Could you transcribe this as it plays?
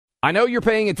I know you're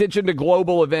paying attention to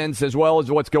global events as well as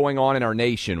what's going on in our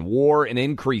nation. War and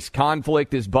increased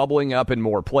conflict is bubbling up in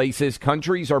more places.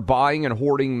 Countries are buying and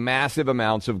hoarding massive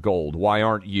amounts of gold. Why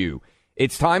aren't you?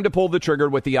 It's time to pull the trigger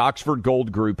with the Oxford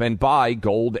Gold Group and buy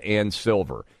gold and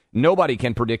silver. Nobody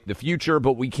can predict the future,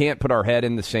 but we can't put our head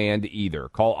in the sand either.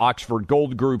 Call Oxford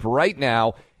Gold Group right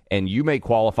now, and you may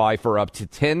qualify for up to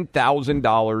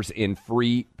 $10,000 in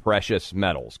free precious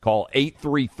metals. Call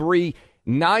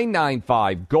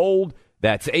 833-995-GOLD.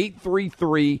 That's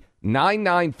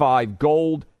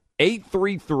 833-995-GOLD,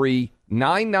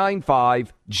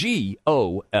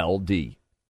 833-995-GOLD.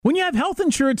 When you have health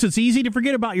insurance, it's easy to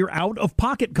forget about your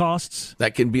out-of-pocket costs.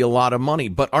 That can be a lot of money,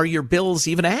 but are your bills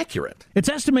even accurate? It's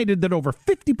estimated that over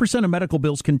 50% of medical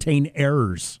bills contain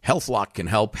errors. HealthLock can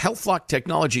help. HealthLock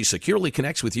technology securely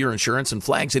connects with your insurance and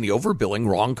flags any overbilling,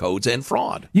 wrong codes, and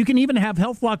fraud. You can even have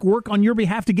HealthLock work on your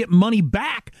behalf to get money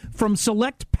back from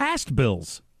select past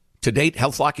bills. To date,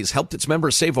 HealthLock has helped its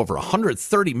members save over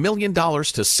 $130 million.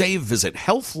 To save, visit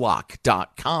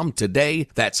healthlock.com today.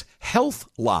 That's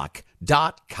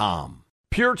healthlock.com.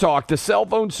 Pure Talk, the cell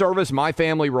phone service my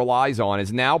family relies on,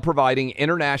 is now providing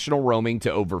international roaming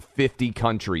to over 50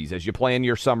 countries. As you plan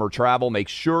your summer travel, make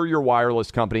sure your wireless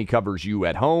company covers you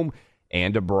at home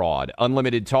and abroad.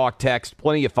 Unlimited talk, text,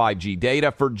 plenty of 5G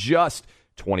data for just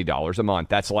 $20 a month.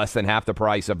 That's less than half the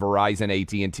price of Verizon,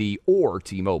 AT&T, or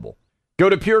T-Mobile. Go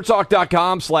to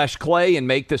puretalk.com/Clay and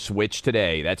make the switch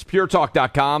today. That's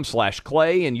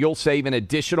puretalk.com/Clay, and you'll save an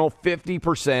additional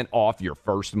 50% off your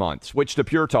first month. Switch to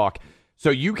Pure Talk so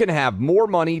you can have more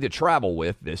money to travel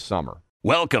with this summer.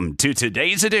 Welcome to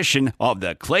today's edition of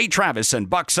the Clay Travis and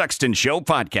Buck Sexton Show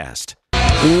podcast.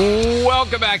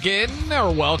 Welcome back into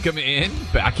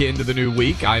the new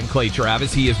week. I'm Clay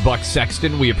Travis. He is Buck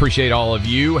Sexton. We appreciate all of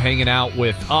you hanging out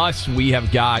with us. We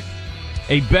have got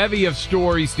a bevy of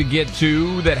stories to get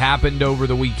to that happened over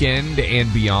the weekend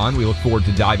and beyond. We look forward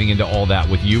to diving into all that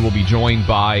with you. We'll be joined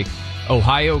by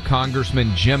Ohio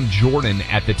Congressman Jim Jordan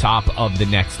at the top of the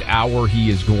next hour. He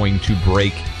is going to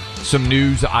break some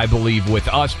news, I believe, with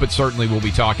us, but certainly we'll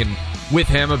be talking with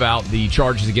him about the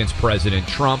charges against President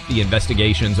Trump, the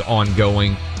investigations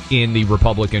ongoing in the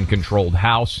Republican-controlled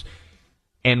House,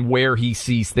 and where he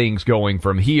sees things going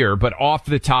from here. But off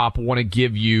the top, I want to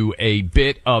give you a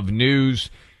bit of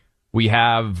news. We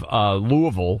have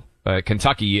Louisville,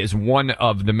 Kentucky, is one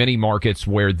of the many markets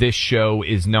where this show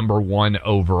is number one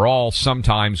overall.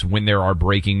 Sometimes when there are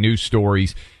breaking news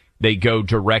stories, they go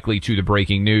directly to the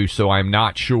breaking news. So I'm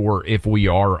not sure if we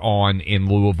are on in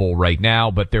Louisville right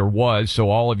now, but there was, so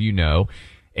all of you know,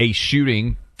 a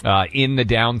shooting in the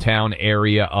downtown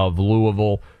area of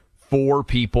Louisville. 4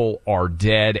 people are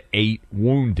dead, 8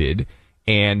 wounded,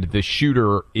 and the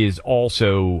shooter is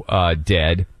also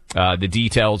dead. The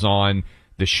details on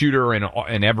the shooter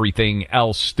and everything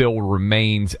else still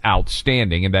remains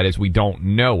outstanding, and that is we don't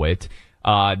know it.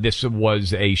 This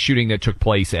was a shooting that took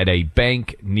place at a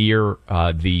bank near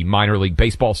the minor league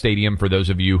baseball stadium, for those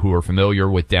of you who are familiar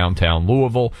with downtown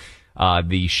Louisville.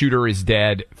 The shooter is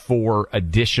dead, 4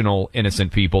 additional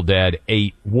innocent people dead,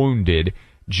 8 wounded.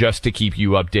 Just to keep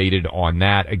you updated on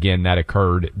that. Again, that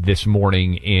occurred this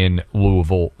morning in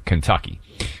Louisville, Kentucky.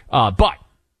 But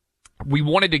we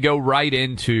wanted to go right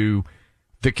into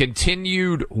the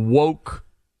continued woke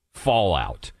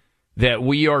fallout that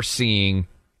we are seeing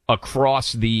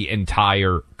across the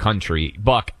entire country.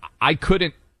 Buck, I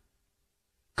couldn't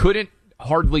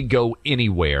hardly go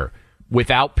anywhere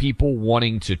without people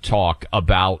wanting to talk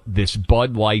about this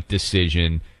Bud Light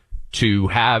decision to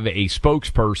have a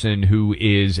spokesperson who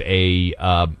is a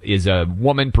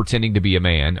woman pretending to be a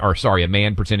man, or sorry, a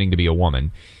man pretending to be a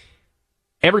woman.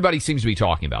 Everybody seems to be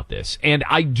talking about this, and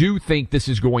I do think this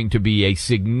is going to be a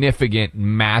significant,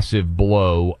 massive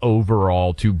blow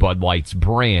overall to Bud Light's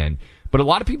brand. But a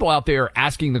lot of people out there are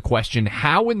asking the question,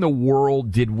 how in the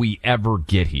world did we ever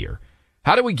get here?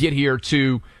 How did we get here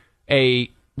to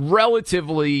a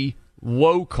relatively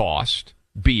low-cost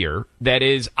beer that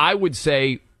is, I would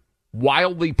say,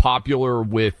 wildly popular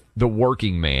with the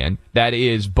working man, that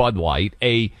is Bud Light,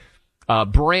 a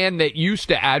brand that used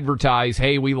to advertise,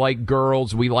 hey, we like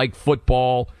girls, we like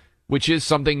football, which is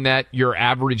something that your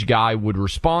average guy would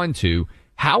respond to.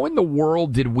 How in the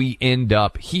world did we end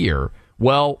up here?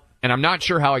 Well, and I'm not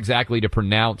sure how exactly to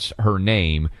pronounce her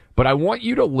name, but I want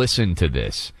you to listen to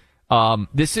this.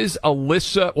 This is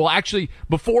Alyssa. Well, actually,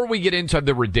 before we get into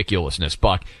the ridiculousness,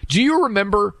 Buck, do you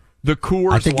remember the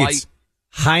Coors Light?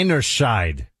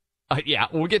 Heinerscheid. Yeah,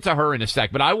 we'll get to her in a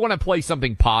sec, but I want to play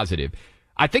something positive.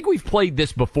 I think we've played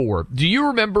this before. Do you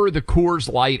remember the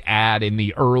Coors Light ad in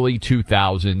the early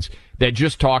 2000s that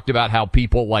just talked about how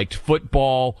people liked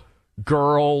football,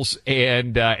 girls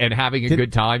and having a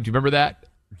good time. Do you remember that?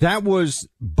 That was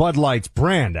Bud Light's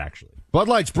brand, actually. Bud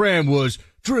Light's brand was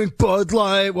drink Bud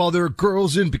Light while there are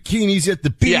girls in bikinis at the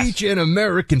beach and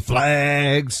American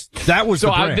flags. That was the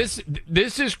brand.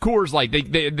 This is Coors Light.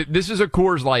 This is a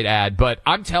Coors Light ad, but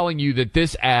I'm telling you that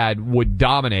this ad would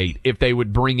dominate if they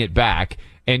would bring it back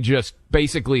and just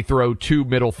basically throw two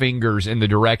middle fingers in the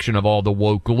direction of all the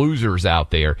woke losers out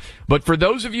there. But for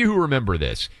those of you who remember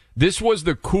this was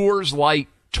the Coors Light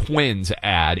Twins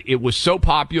ad. It was so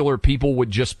popular, people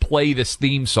would just play this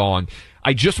theme song.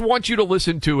 I just want you to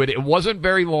listen to it. It wasn't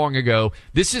very long ago.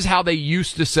 This is how they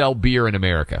used to sell beer in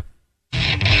America.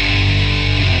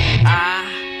 I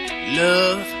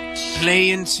love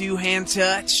playing two-hand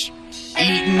touch,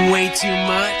 eating way too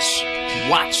much,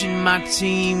 watching my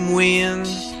team win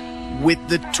with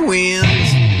the Twins.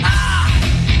 I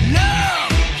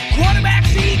love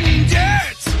quarterbacks eating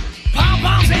dirt,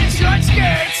 pom-poms and short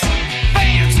skirts,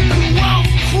 fans who won't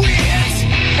quit,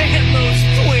 and those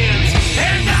Twins.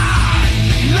 And I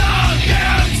love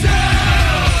them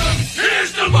too.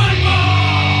 Here's the football.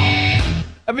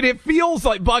 I mean, it feels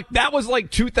like, Buck, that was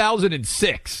like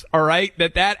 2006, all right?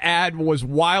 That ad was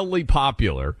wildly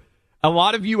popular. A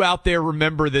lot of you out there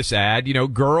remember this ad, you know,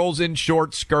 girls in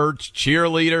short skirts,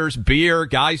 cheerleaders, beer,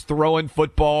 guys throwing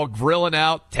football, grilling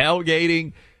out,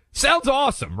 tailgating. Sounds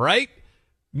awesome, right?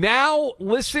 Now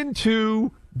listen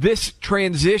to this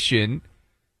transition.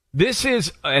 This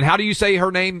is, and how do you say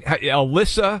her name?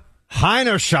 Alyssa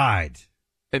Heinerscheid.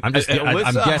 I'm guessing.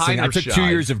 Heinerscheid. I took 2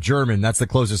 years of German. That's the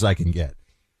closest I can get.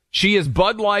 She is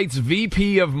Bud Light's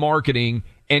VP of marketing,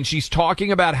 and she's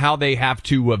talking about how they have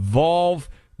to evolve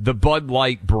the Bud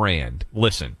Light brand.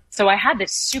 Listen. So I had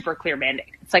this super clear mandate.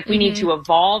 It's like we need to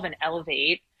evolve and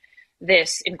elevate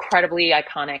this incredibly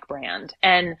iconic brand.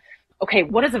 And okay,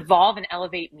 what does evolve and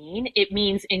elevate mean? It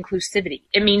means inclusivity.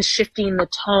 It means shifting the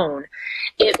tone.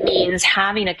 It means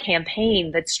having a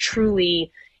campaign that's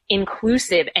truly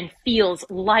inclusive and feels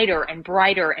lighter and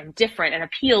brighter and different and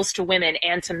appeals to women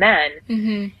and to men.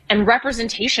 Mm-hmm. And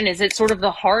representation is at sort of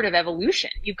the heart of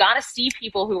evolution. You've got to see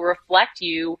people who reflect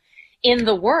you in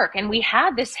the work. And we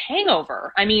had this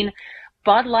hangover. I mean,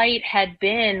 Bud Light had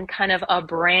been kind of a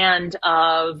brand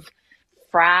of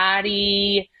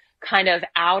fratty, kind of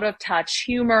out of touch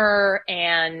humor.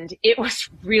 And it was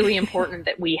really important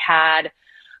that we had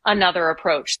another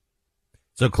approach.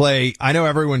 So Clay, I know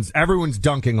everyone's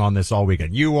dunking on this all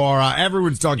weekend. You are,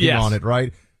 everyone's dunking on it,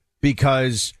 right?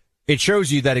 Because it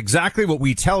shows you that exactly what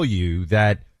we tell you,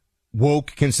 that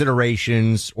woke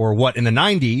considerations, or what in the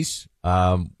 90s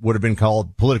would have been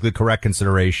called politically correct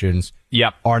considerations,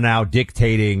 are now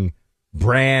dictating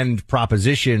brand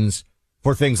propositions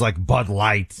for things like Bud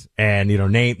Light and,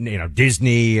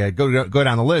 Disney, go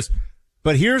down the list.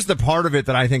 But here's the part of it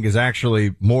that I think is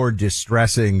actually more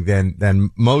distressing than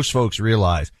most folks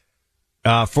realize.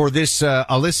 For this,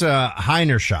 Alyssa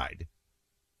Heinerscheid,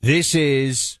 this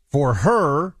is, for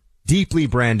her, deeply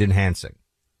brand enhancing.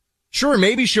 Sure,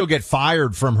 maybe she'll get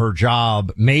fired from her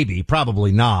job. Maybe,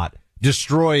 probably not.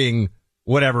 Destroying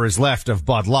whatever is left of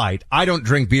Bud Light. I don't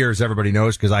drink beer, as everybody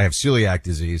knows, because I have celiac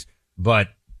disease. But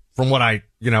from what I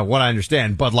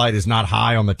understand, Bud Light is not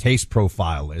high on the taste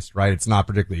profile list, right? It's not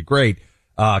particularly great,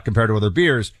 compared to other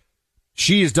beers.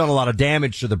 She has done a lot of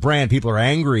damage to the brand. People are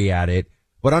angry at it,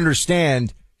 but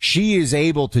understand she is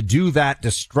able to do that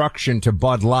destruction to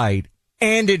Bud Light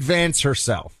and advance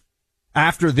herself.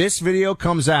 After this video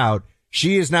comes out,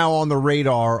 she is now on the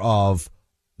radar of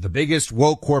the biggest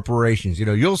woke corporations.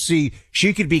 You'll see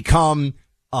she could become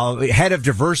head of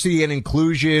diversity and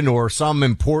inclusion or some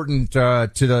important to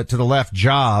the left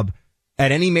job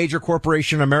at any major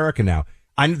corporation in America now.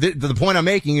 The point I'm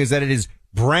making is that it is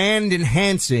brand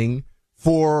enhancing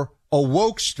for a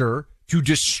wokester to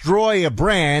destroy a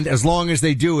brand as long as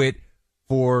they do it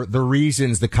for the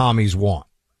reasons the commies want.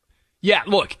 Yeah,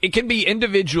 look, it can be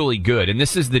individually good, and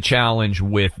this is the challenge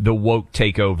with the woke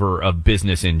takeover of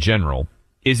business in general,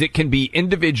 is it can be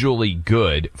individually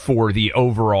good for the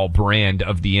overall brand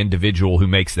of the individual who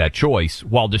makes that choice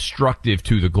while destructive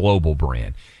to the global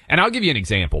brand. And I'll give you an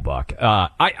example, Buck.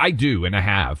 I do, and I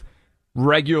have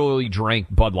regularly drank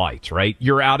Bud Lights, right?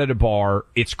 You're out at a bar,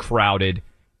 it's crowded,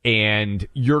 and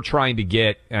you're trying to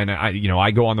get, and I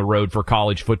go on the road for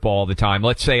college football all the time.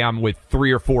 Let's say I'm with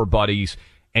 3 or 4 buddies,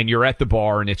 and you're at the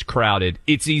bar and it's crowded.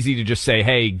 It's easy to just say,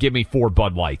 hey, give me 4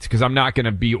 Bud Lights, because I'm not going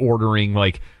to be ordering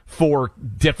like 4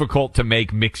 difficult to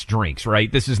make mixed drinks,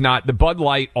 right? This is not, the Bud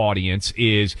Light audience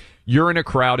is, you're in a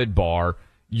crowded bar,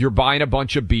 you're buying a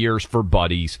bunch of beers for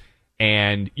buddies,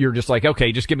 and you're just like,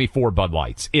 okay, just give me 4 Bud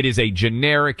Lights. It is a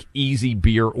generic, easy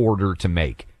beer order to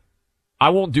make. I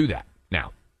won't do that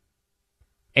now.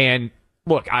 And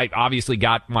look, I obviously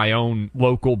got my own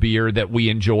local beer that we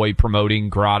enjoy promoting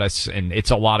gratis, and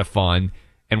it's a lot of fun.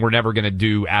 And we're never going to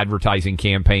do advertising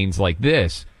campaigns like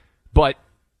this. But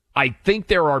I think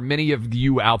there are many of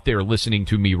you out there listening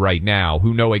to me right now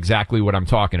who know exactly what I'm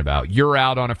talking about. You're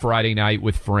out on a Friday night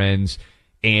with friends,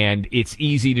 and it's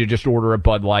easy to just order a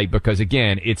Bud Light because,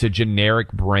 again, it's a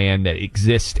generic brand that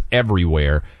exists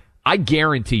everywhere. I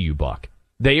guarantee you, Buck,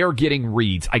 they are getting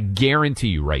reads, I guarantee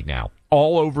you right now,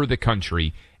 all over the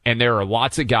country. And there are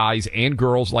lots of guys and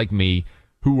girls like me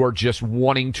who are just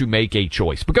wanting to make a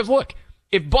choice. Because, look,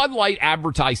 if Bud Light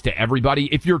advertised to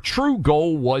everybody, if your true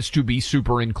goal was to be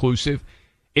super inclusive,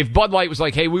 if Bud Light was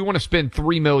like, hey, we want to spend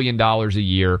 $3 million a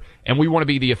year and we want to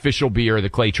be the official beer of the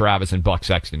Clay Travis and Buck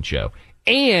Sexton show,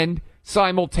 and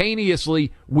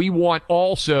simultaneously we want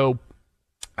also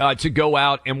to go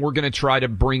out and we're going to try to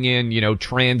bring in,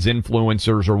 trans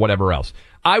influencers or whatever else,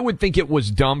 I would think it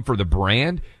was dumb for the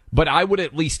brand, but I would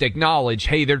at least acknowledge,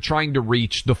 hey, they're trying to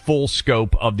reach the full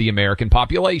scope of the American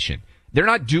population. They're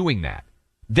not doing that.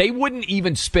 They wouldn't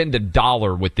even spend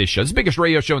 $1 with this show. It's the biggest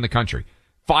radio show in the country.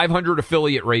 500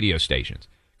 affiliate radio stations.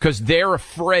 Because they're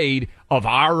afraid of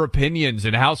our opinions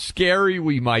and how scary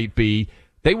we might be.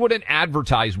 They wouldn't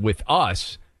advertise with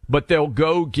us, but they'll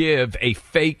go give a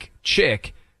fake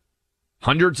chick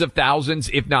hundreds of thousands,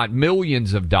 if not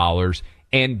millions of dollars,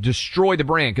 and destroy the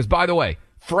brand. Because, by the way,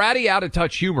 fratty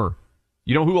out-of-touch humor,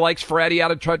 you know who likes fratty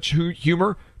out-of-touch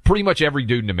humor? Pretty much every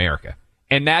dude in America.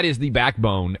 And that is the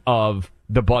backbone of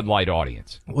the Bud Light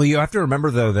audience. Well, you have to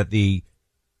remember, though, that the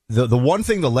one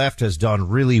thing the left has done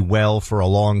really well for a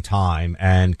long time,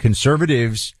 and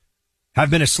conservatives have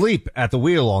been asleep at the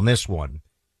wheel on this one,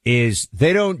 is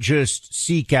they don't just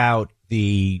seek out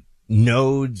the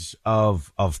nodes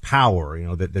of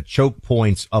power, the choke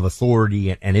points of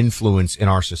authority and influence in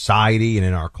our society and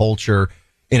in our culture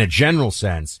in a general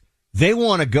sense. They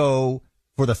want to go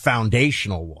for the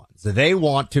foundational ones. They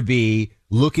want to be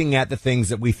looking at the things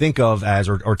that we think of as,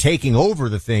 or taking over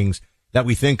the things that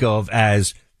we think of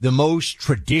as the most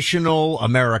traditional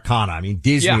Americana. I mean,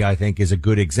 Disney, I think, is a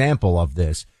good example of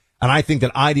this. And I think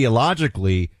that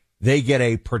ideologically, they get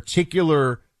a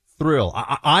particular thrill.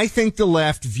 I think the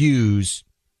left views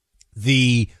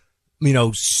the,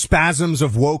 spasms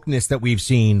of wokeness that we've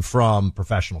seen from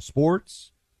professional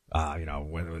sports,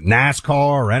 NASCAR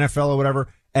or NFL or whatever,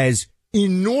 as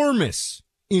enormous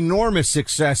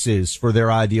successes for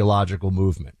their ideological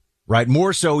movement, right?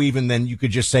 More so even than you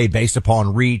could just say based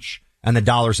upon reach and the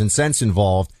dollars and cents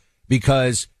involved,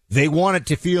 because they want it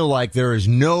to feel like there is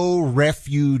no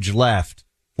refuge left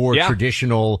for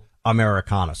traditional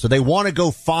Americana. So they want to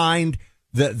go find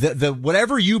the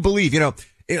whatever you believe. An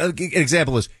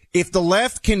example is, if the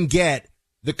left can get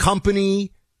the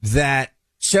company that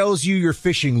sells you your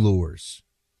fishing lures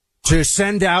to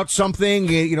send out something,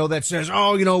 that says,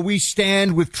 we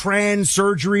stand with trans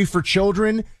surgery for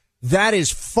children, that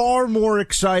is far more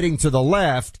exciting to the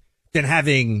left than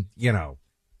having,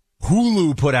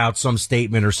 Hulu put out some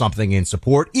statement or something in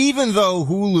support, even though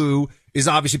Hulu is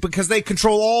obviously, because they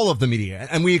control all of the media,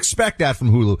 and we expect that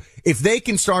from Hulu. If they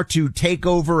can start to take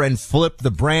over and flip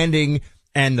the branding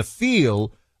and the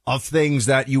feel of things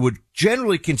that you would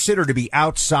generally consider to be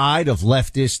outside of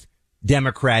leftist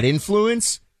Democrat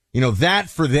influence, that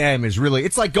for them is really,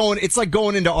 it's like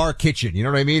going into our kitchen. You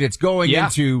know what I mean? It's going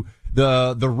into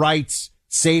the right's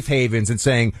safe havens and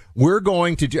saying, we're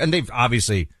going to do, and they've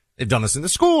done this in the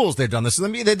schools. They've done this in the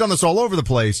media. They've done this all over the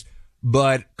place.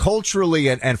 But culturally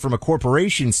and from a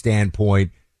corporation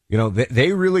standpoint,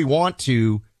 they really want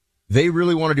to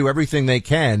do everything they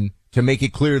can to make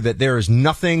it clear that there is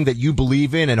nothing that you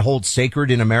believe in and hold sacred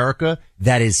in America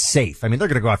that is safe. I mean, they're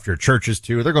going to go after your churches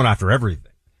too. They're going after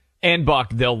everything. And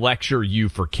Buck, they'll lecture you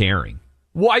for caring.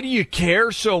 Why do you care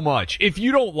so much? If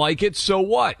you don't like it, so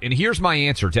what? And here's my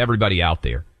answer to everybody out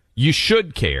there. You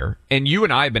should care. And you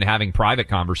and I have been having private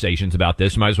conversations about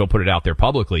this. Might as well put it out there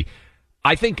publicly.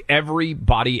 I think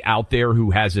everybody out there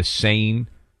who has a sane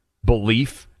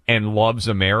belief and loves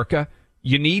America,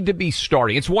 you need to be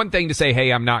starting. It's one thing to say,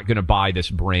 hey, I'm not going to buy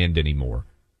this brand anymore.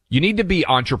 You need to be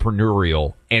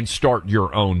entrepreneurial and start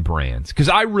your own brands. Because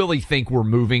I really think we're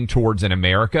moving towards an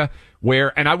America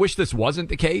where, and I wish this wasn't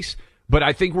the case, but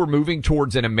I think we're moving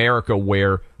towards an America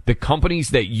where the companies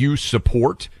that you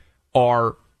support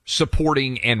are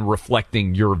supporting and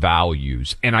reflecting your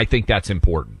values. And I think that's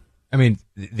important. I mean,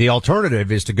 the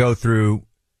alternative is to go through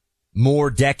more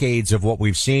decades of what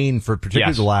we've seen for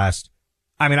particularly the last.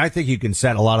 I mean, I think you can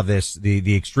set a lot of this,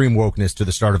 the extreme wokeness to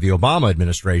the start of the Obama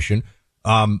administration.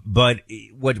 But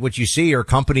what you see are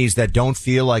companies that don't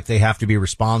feel like they have to be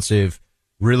responsive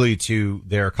really to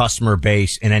their customer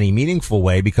base in any meaningful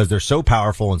way because they're so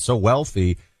powerful and so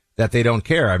wealthy that they don't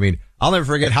care. I mean, I'll never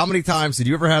forget how many times did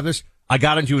you ever have this? I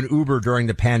got into an Uber during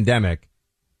the pandemic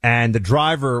and the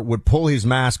driver would pull his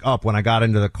mask up when I got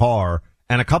into the car.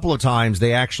 And a couple of times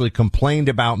they actually complained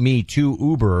about me to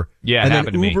Uber. Yeah, and it then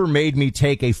happened to Uber made me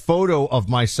take a photo of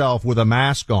myself with a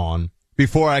mask on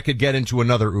before I could get into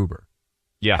another Uber.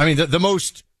 Yeah. I mean, the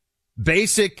most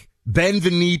basic bend the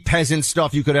knee peasant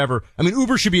stuff you could ever. I mean,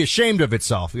 Uber should be ashamed of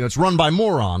itself. You know, it's run by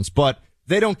morons, but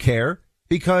they don't care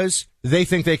because they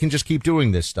think they can just keep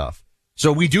doing this stuff.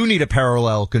 So we do need a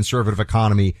parallel conservative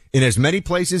economy in as many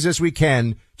places as we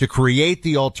can to create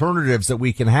the alternatives that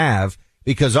we can have,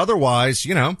 because otherwise,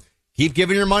 you know, keep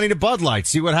giving your money to Bud Light.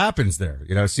 See what happens there.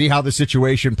 You know, see how the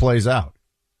situation plays out.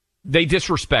 They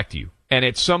disrespect you. And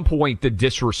at some point, the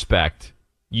disrespect,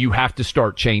 you have to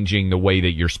start changing the way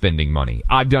that you're spending money.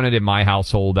 I've done it in my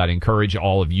household. I'd encourage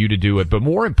all of you to do it. But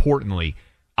more importantly,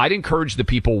 I'd encourage the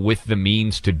people with the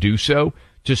means to do so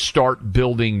to start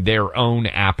building their own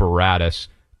apparatus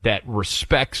that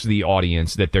respects the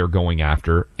audience that they're going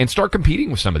after and start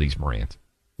competing with some of these brands.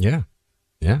 Yeah.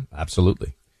 Yeah,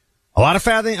 absolutely. A lot of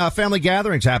family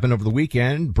gatherings happened over the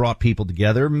weekend, brought people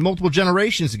together, multiple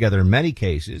generations together in many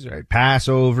cases, right?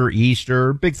 Passover,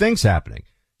 Easter, big things happening.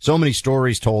 So many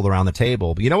stories told around the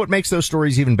table. But you know what makes those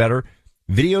stories even better?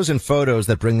 Videos and photos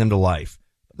that bring them to life.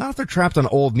 Not if they're trapped on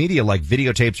old media like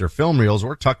videotapes or film reels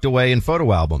or tucked away in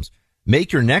photo albums.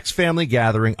 Make your next family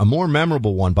gathering a more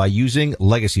memorable one by using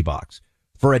Legacy Box.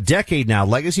 For a decade now,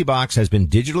 Legacy Box has been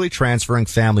digitally transferring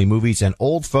family movies and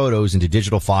old photos into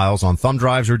digital files on thumb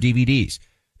drives or DVDs.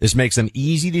 This makes them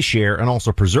easy to share and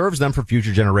also preserves them for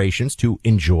future generations to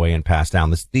enjoy and pass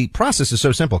down. The process is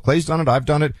so simple. Clay's done it. I've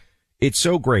done it. It's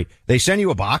so great. They send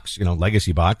you a box, you know,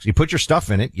 Legacy Box. You put your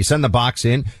stuff in it. You send the box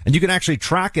in and you can actually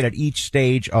track it at each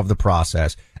stage of the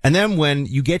process. And then when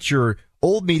you get your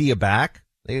old media back,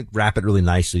 they wrap it really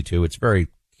nicely too. It's a very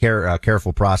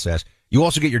careful process. You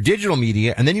also get your digital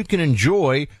media, and then you can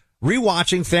enjoy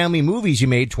rewatching family movies you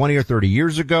made 20 or 30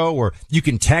 years ago, or you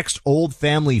can text old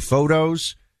family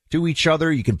photos to each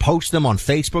other. You can post them on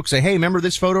Facebook, say, hey, remember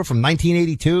this photo from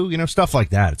 1982? You know, stuff like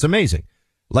that. It's amazing.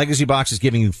 Legacy Box is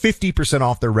giving you 50%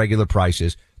 off their regular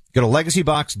prices. Go to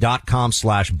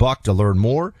legacybox.com/buck to learn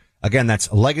more. Again, that's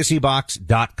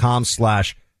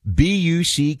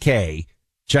legacybox.com/BUCK.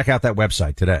 Check out that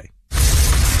website today.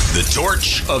 The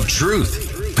torch of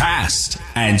truth. Passed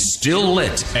and still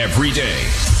lit every day.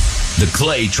 The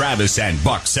Clay Travis and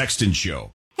Buck Sexton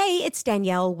Show. Hey, it's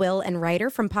Danielle, Will, and Ryder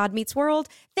from Pod Meets World.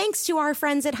 Thanks to our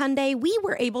friends at Hyundai, we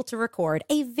were able to record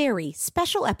a very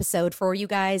special episode for you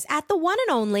guys at the one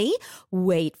and only,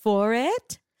 wait for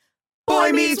it,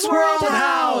 Boy Meets World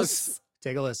House.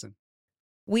 Take a listen.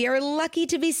 We are lucky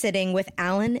to be sitting with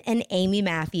Alan and Amy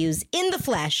Matthews in the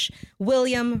flesh,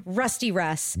 William, Rusty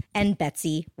Russ, and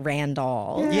Betsy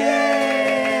Randall.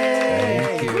 Yay!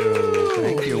 Thank you.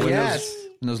 Thank you. Yes.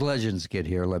 When those legends get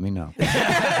here, let me know.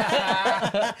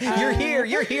 You're here.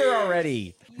 You're here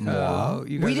already. No,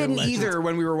 you guys We are didn't legends. either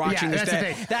when we were watching this. that's the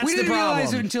thing. That's we the didn't problem.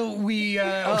 realize it until we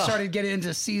started getting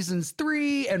into seasons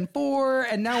 3 and 4,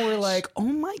 and now we're like, oh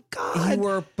my god, You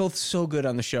were both so good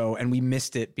on the show, and we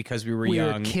missed it because we were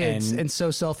young kids and so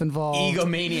self-involved,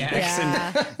 egomaniacs,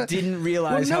 and didn't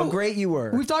realize how great you were.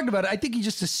 We've talked about it. I think you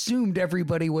just assumed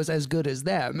everybody was as good as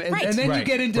them, and, Right. and then you Right.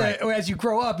 get into as you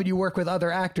grow up and you work with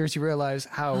other actors, you realize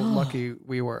how lucky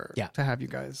we were to have you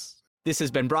guys. This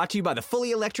has been brought to you by the fully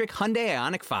electric Hyundai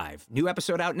Ioniq 5. New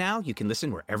episode out now. You can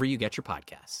listen wherever you get your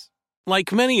podcasts.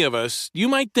 Like many of us, you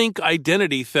might think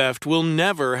identity theft will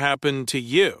never happen to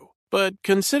you. But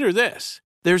consider this.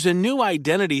 There's a new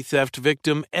identity theft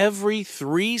victim every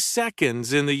 3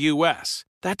 seconds in the U.S.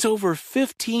 That's over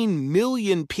 15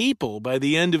 million people by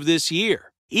the end of this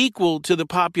year, equal to the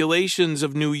populations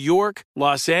of New York,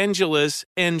 Los Angeles,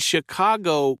 and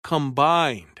Chicago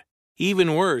combined.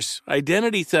 Even worse,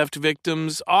 identity theft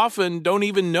victims often don't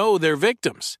even know they're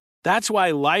victims. That's why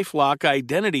LifeLock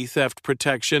Identity Theft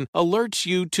Protection alerts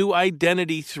you to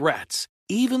identity threats,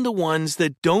 even the ones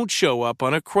that don't show up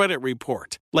on a credit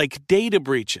report, like data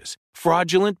breaches,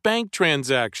 fraudulent bank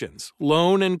transactions,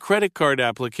 loan and credit card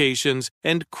applications,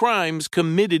 and crimes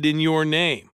committed in your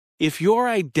name. If your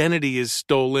identity is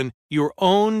stolen, your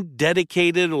own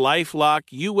dedicated LifeLock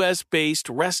U.S.-based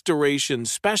restoration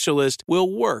specialist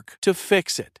will work to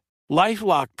fix it.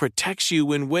 LifeLock protects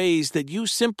you in ways that you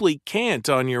simply can't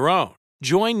on your own.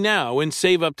 Join now and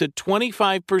save up to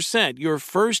 25% your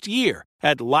first year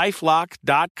at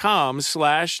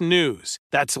LifeLock.com/news.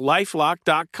 That's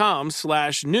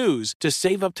LifeLock.com/news to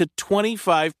save up to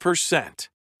 25%.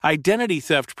 Identity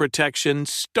theft protection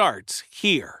starts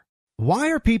here. Why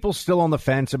are people still on the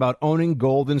fence about owning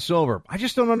gold and silver? I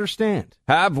just don't understand.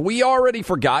 Have we already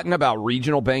forgotten about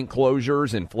regional bank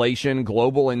closures, inflation,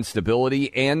 global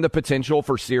instability, and the potential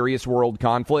for serious world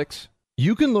conflicts?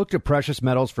 You can look to precious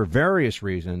metals for various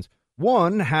reasons.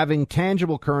 1, having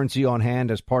tangible currency on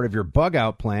hand as part of your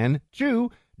bug-out plan.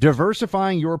 2,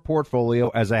 diversifying your portfolio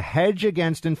as a hedge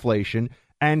against inflation.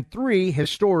 And 3,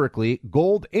 historically,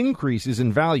 gold increases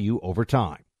in value over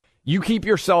time. You keep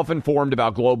yourself informed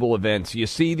about global events. You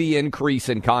see the increase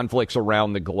in conflicts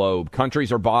around the globe.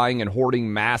 Countries are buying and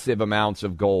hoarding massive amounts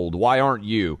of gold. Why aren't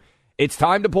you? It's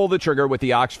time to pull the trigger with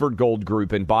the Oxford Gold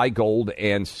Group and buy gold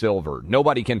and silver.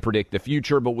 Nobody can predict the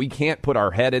future, but we can't put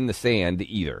our head in the sand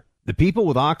either. The people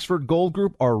with Oxford Gold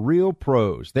Group are real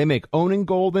pros. They make owning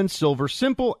gold and silver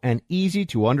simple and easy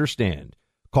to understand.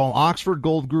 Call Oxford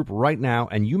Gold Group right now,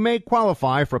 and you may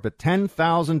qualify for up to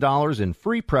 $10,000 in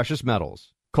free precious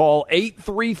metals. Call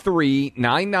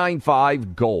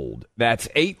 833-995-GOLD. That's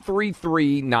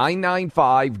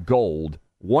 833-995-GOLD.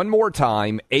 One more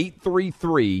time,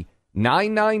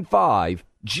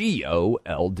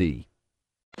 833-995-GOLD.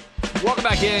 Welcome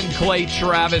back in, Clay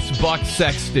Travis, Buck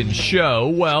Sexton Show.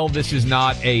 Well, this is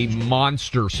not a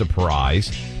monster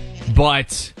surprise,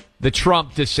 but the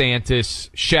Trump-DeSantis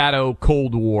shadow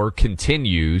Cold War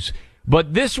continues.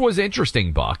 But this was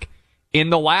interesting, Buck. In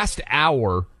the last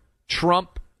hour,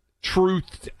 Trump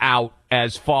truthed out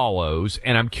as follows,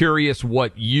 and I'm curious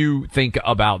what you think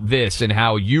about this and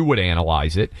how you would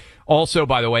analyze it. Also,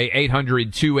 by the way,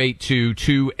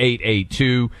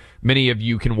 800-282-2882. Many of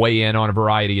you can weigh in on a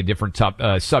variety of different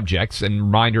subjects. And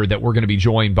reminder that we're going to be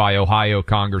joined by Ohio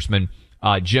Congressman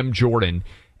Jim Jordan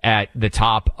at the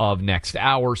top of next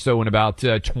hour, so in about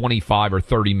 25 or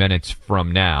 30 minutes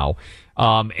from now.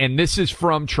 And this is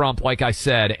from Trump, like I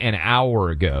said, an hour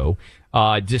ago,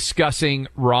 discussing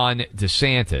Ron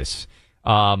DeSantis.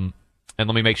 And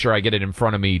let me make sure I get it in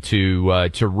front of me to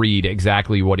read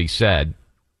exactly what he said.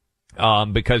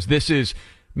 Because this is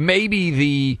maybe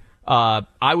the,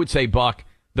 I would say, Buck,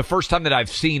 the first time that I've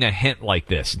seen a hint like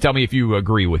this. Tell me if you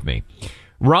agree with me.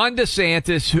 Ron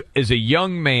DeSantis is a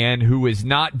young man who is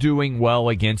not doing well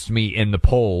against me in the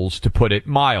polls, to put it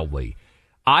mildly.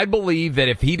 I believe that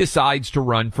if he decides to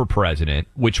run for president,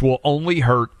 which will only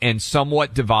hurt and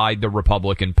somewhat divide the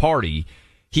Republican Party,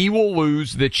 he will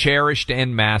lose the cherished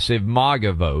and massive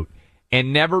MAGA vote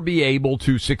and never be able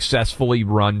to successfully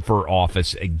run for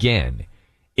office again.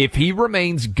 If he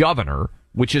remains governor,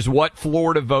 which is what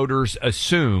Florida voters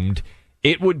assumed,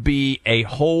 it would be a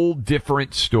whole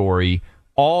different story.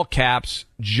 All caps,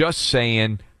 just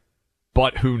saying,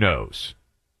 but who knows?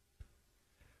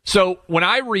 So when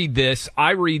I read this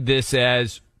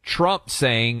as Trump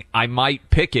saying I might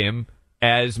pick him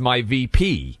as my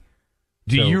VP.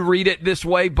 Do you read it this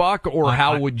way, Buck, or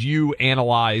how would you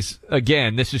analyze?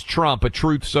 Again, this is Trump, a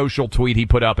Truth Social tweet he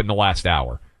put up in the last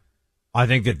hour. I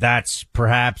think that that's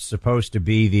perhaps supposed to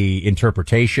be the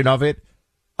interpretation of it.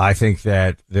 I think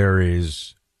that there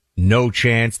is no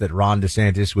chance that Ron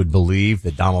DeSantis would believe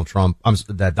that Donald Trump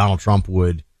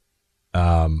would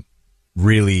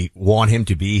really want him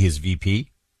to be his VP.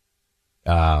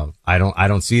 I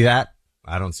don't see that.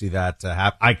 I don't see that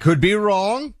happen. I could be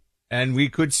wrong, and we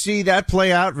could see that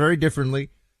play out very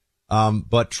differently.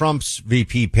 But Trump's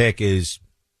VP pick it's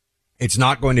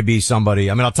not going to be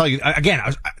somebody. I mean, I'll tell you again,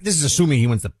 this is assuming he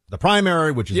wins the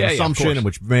primary, which is an assumption and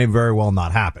which may very well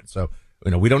not happen. So,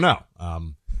 we don't know.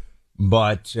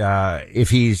 But if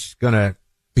he's going to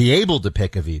be able to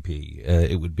pick a VP,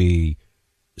 it would be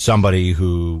somebody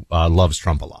who loves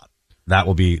Trump a lot. That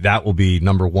will be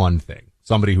number one thing.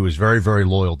 Somebody who is very, very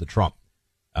loyal to Trump.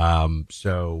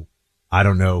 So I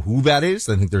don't know who that is.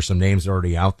 I think there's some names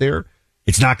already out there.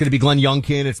 It's not going to be Glenn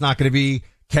Youngkin. It's not going to be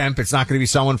Kemp. It's not going to be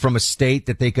someone from a state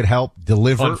that they could help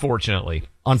deliver. Unfortunately.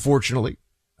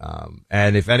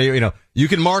 And if any, you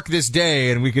can mark this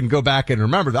day and we can go back and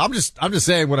remember that. I'm just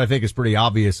saying what I think is pretty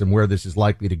obvious and where this is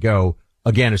likely to go.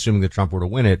 Again, assuming that Trump were to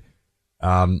win it.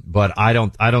 But I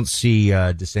don't see,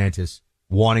 DeSantis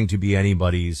wanting to be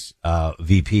anybody's,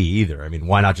 VP either. I mean,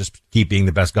 why not just keep being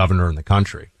the best governor in the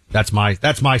country? That's my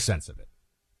sense of it.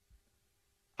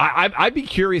 I'd be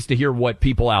curious to hear what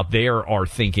people out there are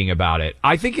thinking about it.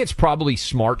 I think it's probably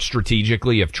smart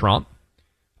strategically of Trump.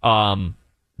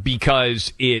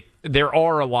 Because there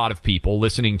are a lot of people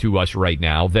listening to us right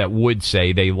now that would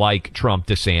say they like Trump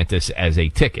DeSantis as a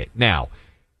ticket. Now,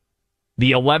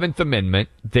 the 11th Amendment,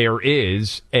 there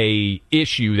is a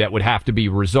issue that would have to be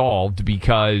resolved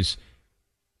because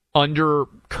under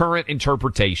current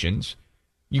interpretations,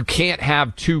 you can't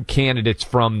have two candidates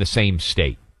from the same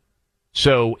state.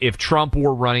 So if Trump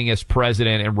were running as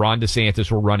president and Ron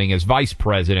DeSantis were running as vice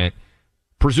president,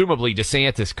 presumably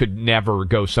DeSantis could never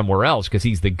go somewhere else because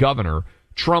he's the governor.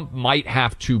 Trump might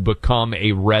have to become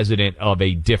a resident of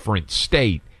a different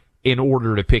state in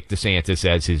order to pick DeSantis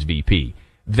as his VP.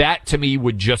 That, to me,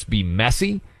 would just be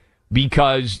messy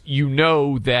because you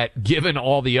know that given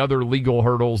all the other legal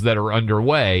hurdles that are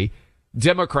underway,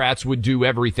 Democrats would do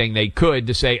everything they could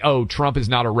to say, oh, Trump is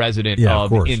not a resident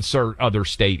of insert other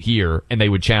state here, and they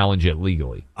would challenge it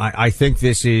legally. I think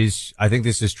this is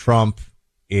Trump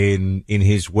in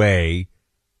his way.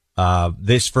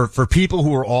 This for people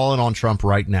who are all in on Trump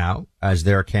right now as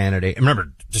their candidate.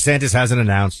 Remember, DeSantis hasn't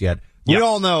announced yet. We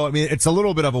all know, I mean, it's a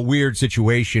little bit of a weird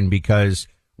situation because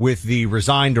with the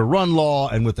resign to run law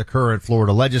and with the current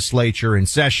Florida legislature in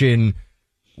session,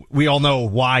 we all know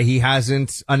why he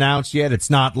hasn't announced yet. It's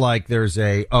not like there's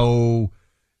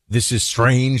this is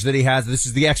strange that he has. This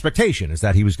is the expectation, is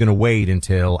that he was going to wait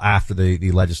until after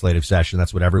the legislative session.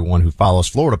 That's what everyone who follows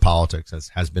Florida politics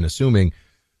has been assuming.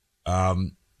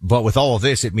 But with all of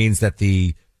this, it means that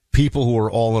the people who are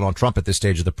all in on Trump at this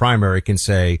stage of the primary can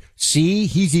say, see,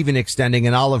 he's even extending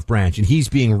an olive branch and he's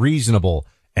being reasonable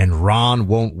and Ron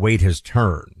won't wait his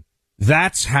turn.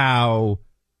 That's how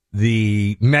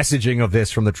the messaging of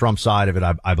this from the Trump side of it,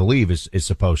 I believe, is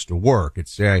supposed to work.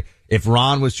 It's if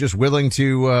Ron was just willing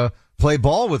to play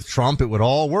ball with Trump, it would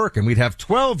all work and we'd have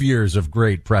 12 years of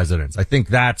great presidents. I think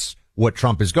that's what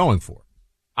Trump is going for.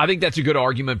 I think that's a good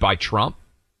argument by Trump.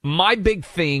 My big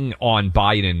thing on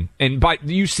Biden, and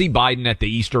you see Biden at the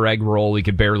Easter egg roll, he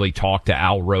could barely talk to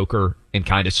Al Roker and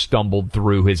kind of stumbled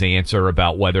through his answer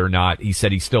about whether or not, he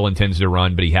said he still intends to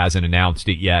run, but he hasn't announced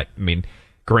it yet. I mean,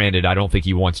 granted, I don't think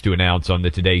he wants to announce on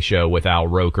the Today Show with Al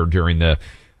Roker during the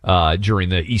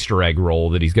Easter egg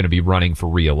roll that he's going to be running for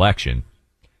re-election.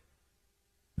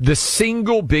 The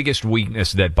single biggest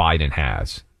weakness that Biden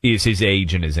has is his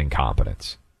age and his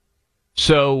incompetence.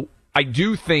 So I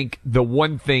do think the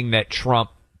one thing that Trump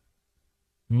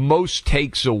most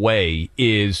takes away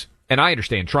is, and I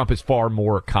understand Trump is far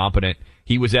more competent.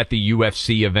 He was at the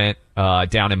UFC event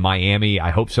down in Miami.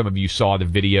 I hope some of you saw the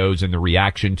videos and the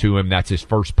reaction to him. That's his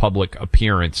first public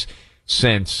appearance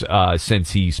since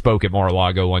he spoke at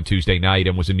Mar-a-Lago on Tuesday night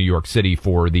and was in New York City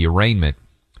for the arraignment.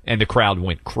 And the crowd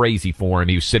went crazy for him.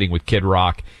 He was sitting with Kid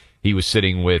Rock. He was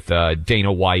sitting with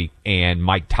Dana White and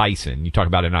Mike Tyson. You talk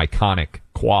about an iconic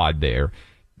quad there.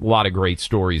 A lot of great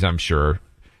stories, I'm sure.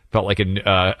 Felt like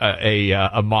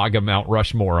a MAGA Mount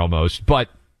Rushmore almost. But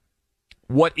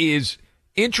what is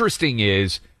interesting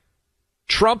is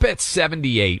Trump at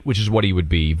 78, which is what he would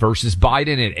be, versus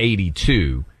Biden at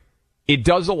 82. It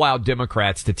does allow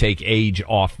Democrats to take age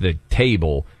off the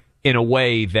table in a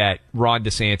way that Ron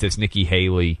DeSantis, Nikki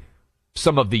Haley,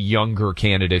 some of the younger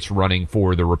candidates running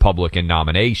for the Republican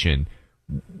nomination,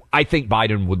 I think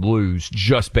Biden would lose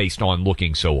just based on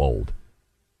looking so old,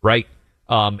 right?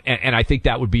 And I think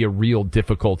that would be a real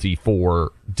difficulty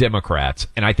for Democrats.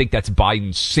 And I think that's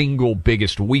Biden's single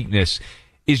biggest weakness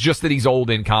is just that he's old,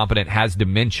 incompetent, has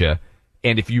dementia.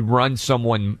 And if you run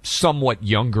someone somewhat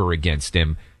younger against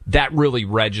him, that really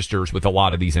registers with a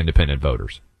lot of these independent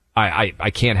voters.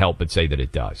 I can't help but say that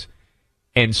it does.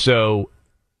 And so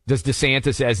does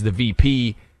DeSantis as the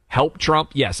VP help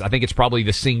Trump? Yes, I think it's probably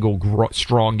the single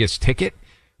strongest ticket,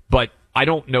 but I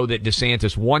don't know that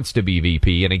DeSantis wants to be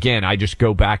VP. And again, I just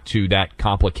go back to that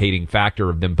complicating factor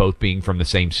of them both being from the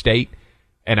same state,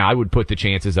 and I would put the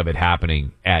chances of it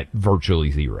happening at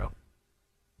virtually zero.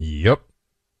 Yep.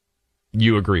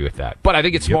 You agree with that. But I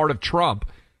think it's smart of Trump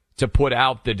to put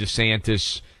out the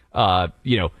DeSantis,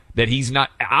 that he's not,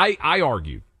 I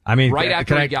argue. I mean, right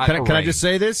after he got can I just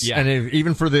say this? Yeah. And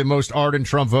even for the most ardent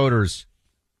Trump voters,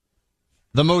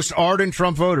 the most ardent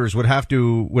Trump voters would have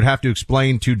to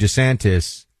explain to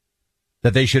DeSantis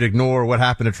that they should ignore what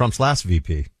happened to Trump's last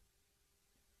VP,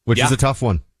 which is a tough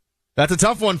one. That's a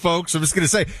tough one, folks. I'm just going to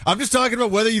say, I'm just talking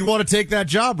about whether you'd want to take that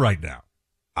job right now.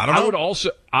 I don't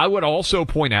know. I would also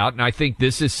point out, and I think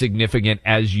this is significant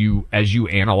as you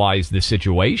analyze the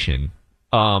situation.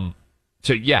 Trump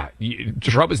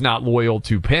is not loyal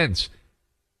to Pence.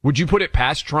 Would you put it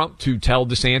past Trump to tell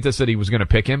DeSantis that he was going to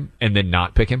pick him and then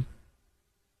not pick him?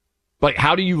 Like,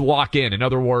 how do you lock in? In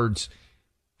other words,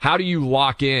 how do you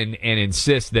lock in and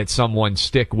insist that someone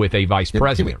stick with a vice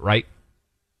president, right?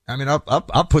 I mean,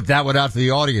 I'll put that one out to the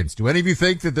audience. Do any of you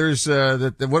think that there's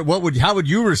how would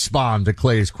you respond to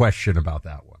Clay's question about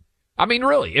that one? I mean,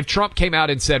 really, if Trump came out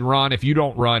and said, Ron, if you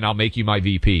don't run, I'll make you my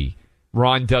VP.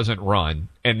 Ron doesn't run,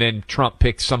 and then Trump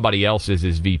picks somebody else as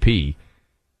his VP.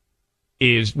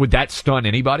 Would that stun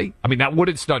anybody? I mean, that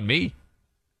wouldn't stun me.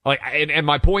 And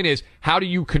my point is, how do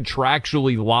you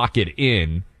contractually lock it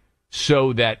in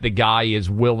so that the guy is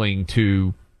willing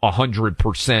to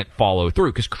 100% follow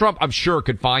through? Because Trump, I'm sure,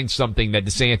 could find something that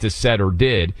DeSantis said or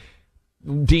did,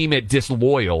 deem it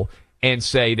disloyal, and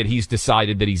say that he's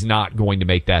decided that he's not going to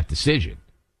make that decision.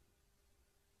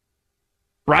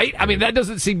 Right? I mean, that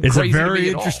doesn't seem it's crazy to me a very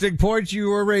at all. interesting point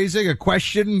you are raising, a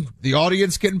question the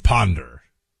audience can ponder.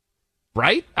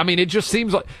 Right? I mean, it just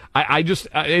seems like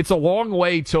it's a long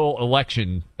way till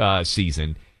election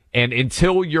season, and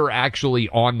until you're actually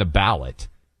on the ballot,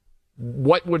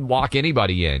 what would lock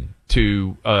anybody in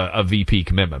to a VP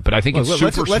commitment? But I think it's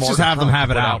super smart. Let's just have them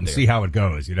have it put out and there. see how it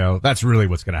goes. That's really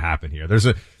what's going to happen here. This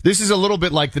is a little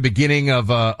bit like the beginning of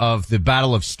the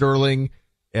Battle of Sterling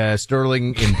in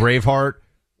Braveheart.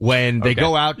 When they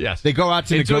go out, they go out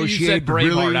to Until negotiate. You said Braveheart,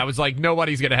 really, I was like,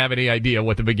 nobody's going to have any idea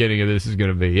what the beginning of this is going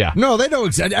to be. Yeah. No, they know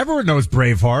exactly. Everyone knows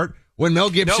Braveheart. When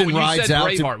Mel Gibson when rides you said out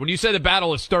Braveheart, when you said the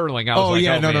Battle of Sterling, I was like,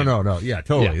 yeah, man. no. Yeah,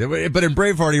 totally. Yeah. But in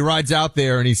Braveheart, he rides out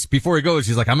there and before he goes,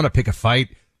 he's like, I'm going to pick a fight.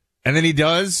 And then he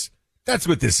does. That's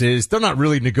what this is. They're not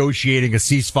really negotiating a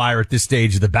ceasefire at this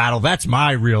stage of the battle. That's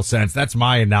my real sense. That's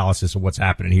my analysis of what's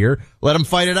happening here. Let them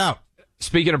fight it out.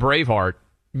 Speaking of Braveheart,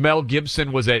 Mel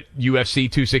Gibson was at UFC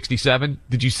 267.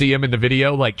 Did you see him in the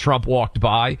video? Like, Trump walked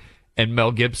by and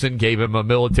Mel Gibson gave him a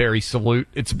military salute.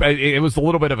 It was a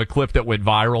little bit of a clip that went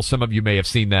viral. Some of you may have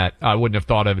seen that. I wouldn't have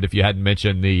thought of it if you hadn't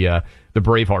mentioned the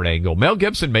Braveheart angle. Mel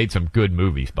Gibson made some good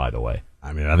movies, by the way.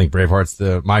 I mean, I think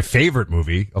Braveheart's my favorite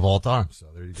movie of all time. So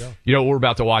there you go. You know, we're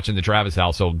about to watch in the Travis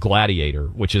household, Gladiator,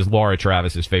 which is Laura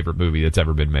Travis's favorite movie that's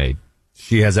ever been made.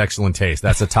 She has excellent taste.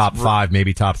 That's a top 5,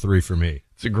 maybe top 3 for me.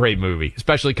 It's a great movie,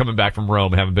 especially coming back from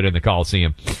Rome and having been in the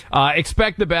Coliseum.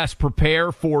 Expect the best.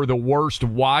 Prepare for the worst.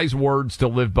 Wise words to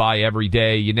live by every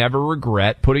day. You never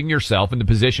regret putting yourself in the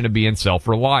position of being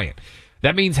self-reliant.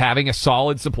 That means having a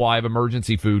solid supply of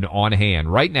emergency food on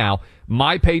hand. Right now,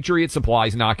 My Patriot Supply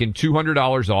is knocking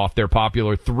 $200 off their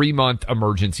popular 3-month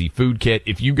emergency food kit.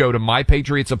 If you go to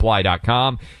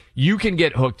mypatriotsupply.com, you can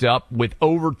get hooked up with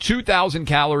over 2,000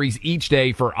 calories each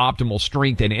day for optimal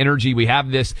strength and energy. We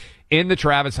have this in the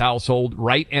Travis household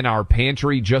right in our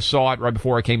pantry. Just saw it right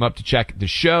before I came up to check the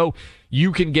show.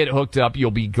 You can get hooked up.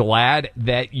 You'll be glad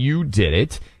that you did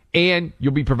it. And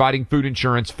you'll be providing food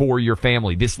insurance for your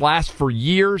family. This lasts for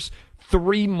years,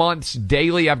 3 months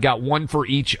daily. I've got one for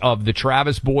each of the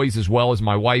Travis boys as well as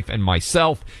my wife and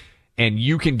myself. And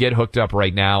you can get hooked up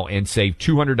right now and save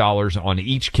 $200 on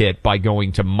each kit by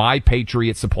going to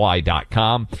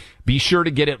mypatriotsupply.com. Be sure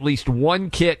to get at least one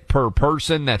kit per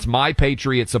person. That's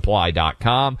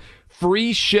mypatriotsupply.com.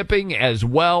 Free shipping as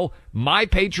well.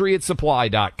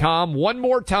 mypatriotsupply.com. One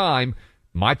more time,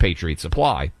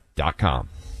 mypatriotsupply.com.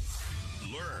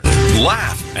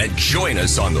 Laugh and join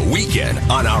us on the weekend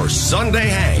on our Sunday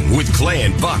Hang with Clay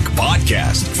and Buck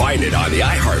podcast. Find it on the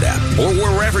iHeart app or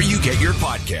wherever you get your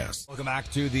podcasts. Welcome back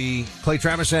to the Clay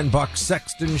Travis and Buck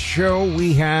Sexton Show.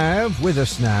 We have with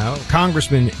us now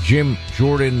Congressman Jim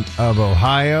Jordan of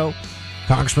Ohio.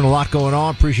 Congressman, a lot going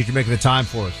on. Appreciate you making the time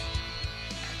for us.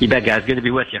 You bet, guys. Good to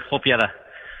be with you. Hope you had a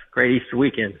great Easter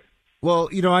weekend. Well,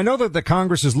 I know that the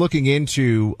Congress is looking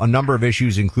into a number of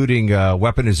issues, including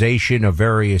weaponization of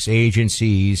various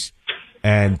agencies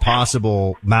and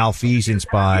possible malfeasance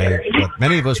by what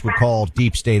many of us would call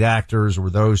deep state actors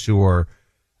or those who are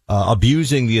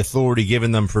abusing the authority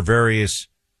given them for various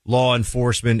law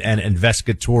enforcement and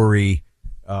investigatory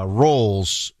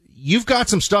roles. You've got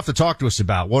some stuff to talk to us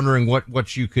about. Wondering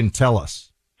what you can tell us.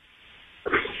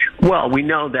 Well, we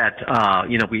know that,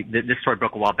 this story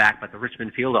broke a while back, but the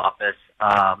Richmond field office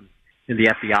in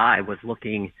the FBI was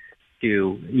looking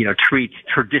to, treat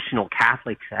traditional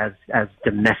Catholics as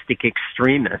domestic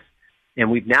extremists. And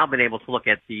we've now been able to look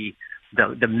at the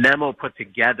memo put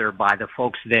together by the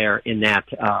folks there in that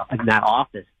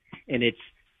office. And it's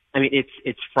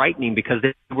frightening because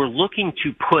they were looking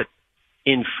to put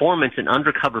informants and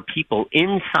undercover people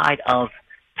inside of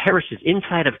parishes,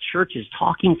 inside of churches,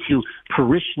 talking to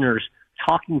parishioners,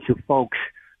 talking to folks,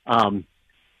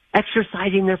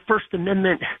 exercising their First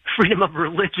Amendment freedom of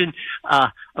religion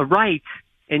rights,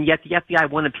 and yet the FBI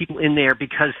wanted people in there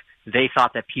because they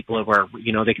thought that people were,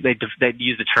 they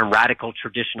use the term radical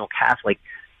traditional Catholic.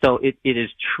 So it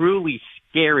is truly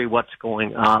scary what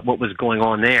was going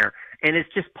on there, and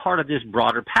it's just part of this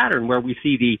broader pattern where we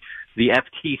see the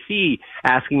FTC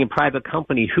asking a private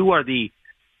company who are the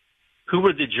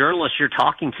journalists you're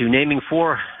talking to, naming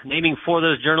four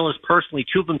those journalists personally.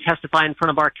 2 of them testify in front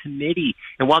of our committee.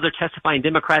 And while they're testifying,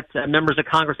 Democrats, members of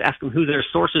Congress ask them who their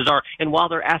sources are. And while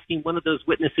they're asking one of those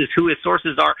witnesses who his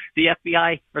sources are, the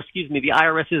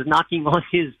IRS is knocking on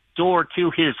his door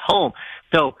to his home.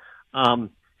 So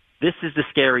this is the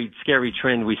scary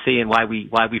trend we see, and why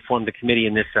we formed the committee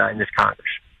in this Congress.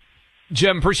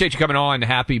 Jim, appreciate you coming on.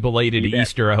 Happy belated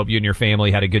Easter. I hope you and your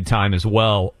family had a good time as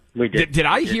well. We did. Did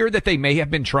I hear that they may have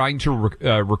been trying to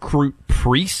recruit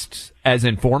priests as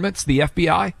informants, the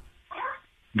FBI?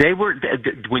 They were.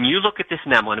 When you look at this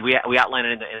memo, and we outline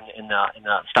it in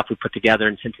the stuff we put together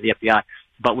and sent to the FBI,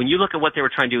 but when you look at what they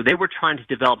were trying to do, they were trying to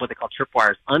develop what they call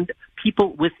tripwires.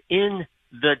 People within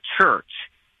the church,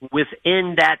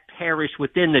 within that parish,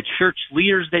 within the church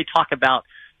leaders they talk about,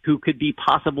 who could be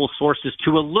possible sources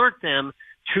to alert them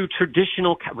to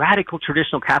radical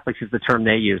traditional Catholics is the term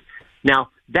they use. Now,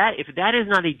 if that is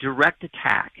not a direct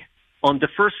attack on the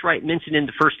first right mentioned in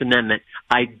the First Amendment,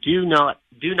 I do not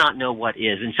know what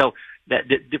is. And so that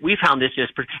we found this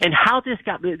and how this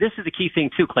is the key thing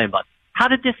too, Clambud. How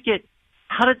did this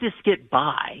get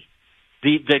by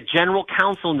the general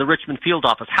counsel in the Richmond field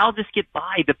office? How did this get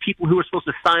by the people who were supposed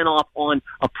to sign off on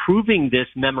approving this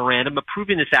memorandum,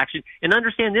 approving this action? And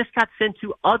understand, this got sent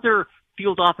to other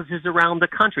field offices around the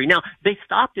country. Now, they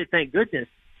stopped it, thank goodness.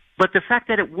 But the fact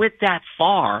that it went that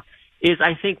far is,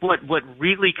 I think, what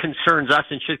really concerns us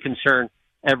and should concern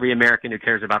every American who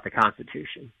cares about the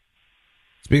Constitution.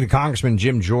 Speaking of Congressman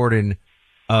Jim Jordan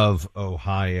of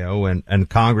Ohio, and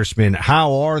Congressman,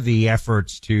 how are the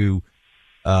efforts to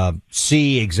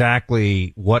see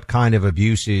exactly what kind of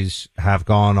abuses have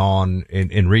gone on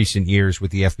in recent years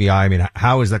with the FBI? I mean,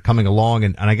 how is that coming along?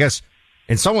 And I guess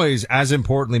in some ways, as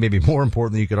importantly, maybe more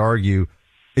importantly, you could argue,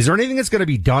 is there anything that's going to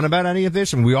be done about any of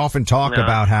this? And we often talk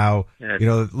about how,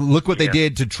 look what they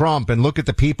did to Trump, and look at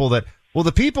the people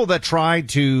that tried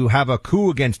to have a coup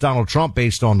against Donald Trump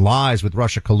based on lies with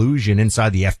Russia collusion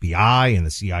inside the FBI and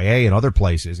the CIA and other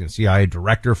places, and CIA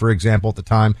director, for example, at the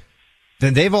time,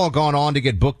 then they've all gone on to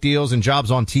get book deals and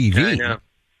jobs on TV. I know.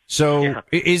 So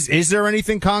is there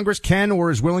anything Congress can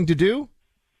or is willing to do?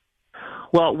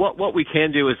 Well, what we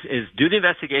can do is do the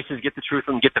investigations, get the truth,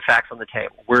 and get the facts on the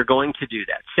table. We're going to do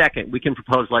that. Second, we can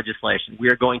propose legislation. We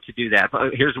are going to do that.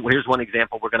 Here's one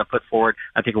example we're going to put forward.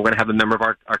 I think we're going to have a member of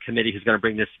our committee who's going to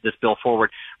bring this bill forward.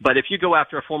 But if you go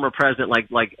after a former president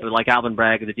like Alvin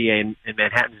Bragg, the DA in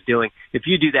Manhattan is doing, if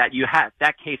you do that,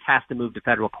 that case has to move to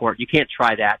federal court. You can't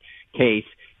try that case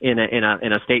in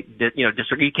a state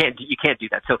district. You can't do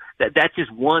that. So that's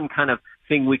just one kind of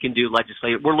thing we can do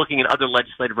legislative. We're looking at other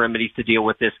legislative remedies to deal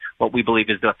with this, what we believe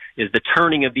is the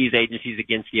turning of these agencies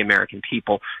against the American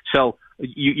people. So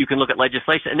you can look at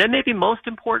legislation. And then maybe most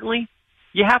importantly,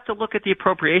 you have to look at the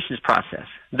appropriations process.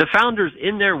 The founders,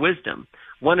 in their wisdom,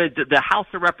 wanted the House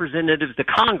of Representatives, the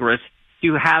Congress,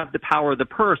 to have the power of the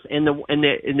purse, and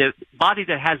the body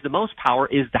that has the most power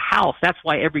is the House. That's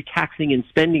why every taxing and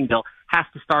spending bill has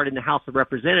to start in the House of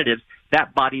Representatives,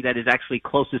 that body that is actually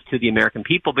closest to the American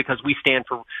people, because we stand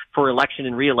for election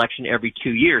and re-election every 2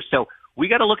 years. So we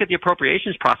got to look at the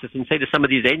appropriations process and say to some of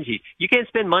these agencies, you can't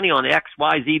spend money on X,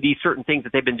 Y, Z, these certain things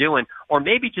that they've been doing, or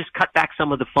maybe just cut back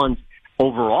some of the funds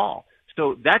overall.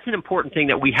 So that's an important thing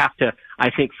that we have to, I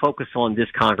think, focus on this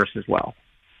Congress as well.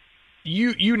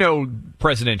 You know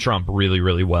President Trump really,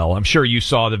 really well. I'm sure you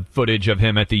saw the footage of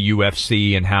him at the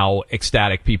UFC and how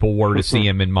ecstatic people were to see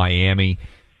him in Miami.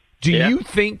 Do you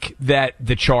think that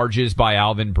the charges by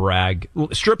Alvin Bragg,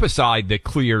 strip aside the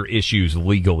clear issues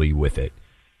legally with it,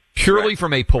 purely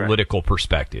from a political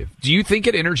perspective, do you think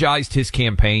it energized his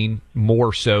campaign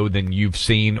more so than you've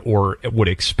seen or would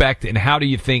expect? And how do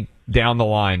you think down the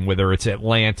line, whether it's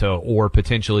Atlanta or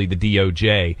potentially the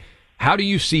DOJ, how do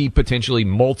you see potentially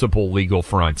multiple legal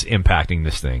fronts impacting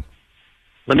this thing?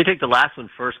 Let me take the last one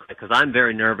first, because I'm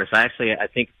very nervous. I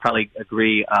think probably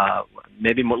agree,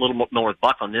 maybe a little more with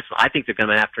Buck on this one. I think they're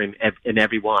coming after him in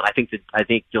every one. I think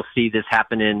you'll see this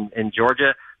happen in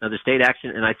Georgia, another state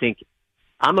action, and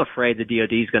I'm afraid the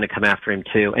DOD is going to come after him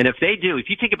too. And if they do,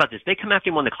 if you think about this, they come after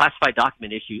him on the classified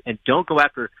document issue and don't go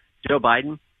after Joe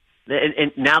Biden.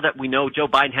 And now that we know Joe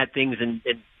Biden had things in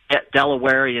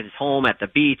Delaware, at his home, at the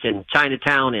beach, in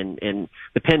Chinatown, and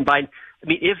the Penn Biden. I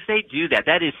mean, if they do that,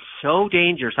 that is so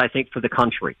dangerous, I think, for the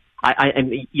country. I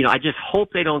just hope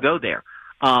they don't go there.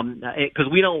 Because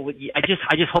we don't, I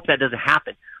just hope that doesn't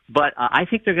happen. But I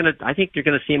think you're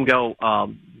gonna see him go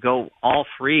all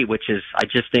free, which is, I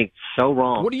just think, so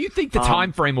wrong. What do you think the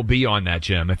time frame will be on that,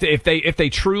 Jim? If they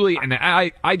truly, and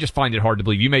I just find it hard to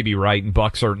believe. You may be right, and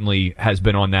Buck certainly has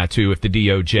been on that too. If the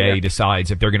DOJ decides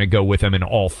if they're going to go with him in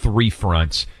all three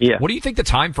fronts, what do you think the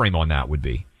time frame on that would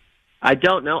be? I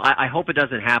don't know. I hope it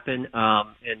doesn't happen.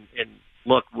 And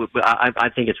look, I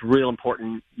think it's real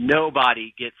important.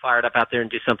 Nobody get fired up out there and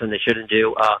do something they shouldn't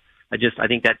do. I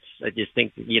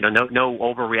think no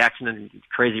overreaction and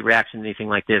crazy reaction, anything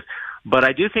like this. But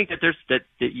I do think that that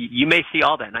you may see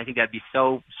all that, and I think that'd be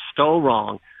so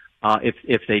wrong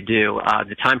if they do.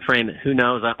 The time frame, who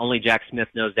knows? Only Jack Smith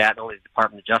knows that, and only the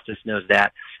Department of Justice knows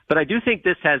that. But I do think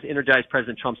this has energized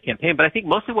President Trump's campaign. But I think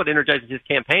mostly what energizes his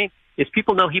campaign is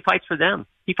people know he fights for them.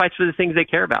 He fights for the things they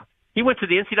care about. He went to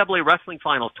the NCAA wrestling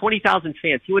finals, 20,000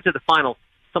 fans. He went to the finals.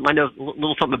 Something I know a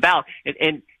little something about,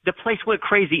 and the place went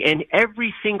crazy. And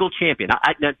every single champion,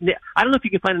 I don't know if you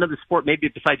can find another sport, maybe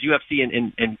besides UFC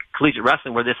and collegiate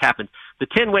wrestling, where this happens. The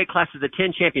 10 weight classes, the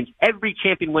 10 champions, every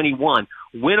champion when he won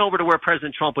went over to where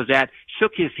President Trump was at,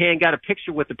 shook his hand, got a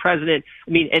picture with the president.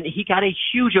 I mean, and he got a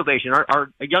huge ovation.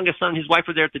 Our youngest son, and his wife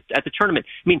were there at the tournament.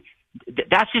 I mean,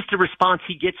 that's just the response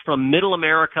he gets from middle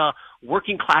America,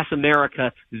 working class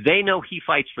America. They know he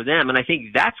fights for them, and I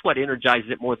think that's what energizes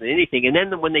it more than anything. And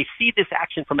then when they see this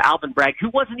action from Alvin Bragg, who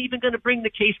wasn't even going to bring the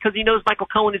case because he knows Michael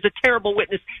Cohen is a terrible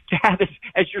witness to have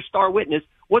as your star witness,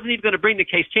 wasn't even going to bring the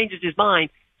case, changes his mind.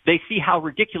 They see how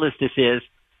ridiculous this is.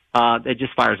 It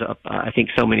just fires up, I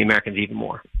think, so many Americans even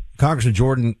more. Congressman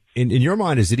Jordan, in your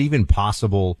mind, is it even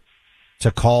possible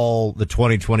to call the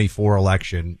 2024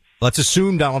 election? Let's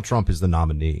assume Donald Trump is the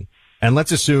nominee. And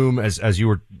let's assume, as you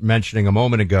were mentioning a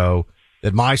moment ago,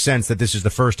 that my sense that this is the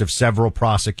first of several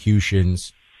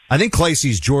prosecutions. I think Clay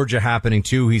sees Georgia happening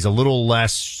too. He's a little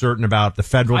less certain about the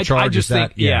federal charges. I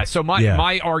just think, So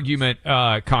my argument,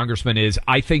 Congressman, is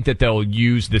I think that they'll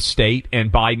use the state,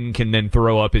 and Biden can then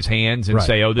throw up his hands and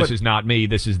say, "Oh, this is not me.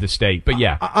 This is the state." But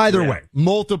either way,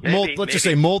 let's just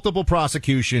say multiple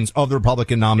prosecutions of the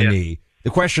Republican nominee. Yeah.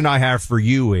 The question I have for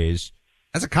you is,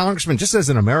 as a congressman, just as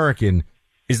an American,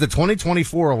 is the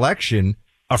 2024 election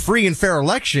a free and fair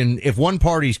election if one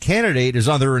party's candidate is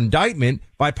under indictment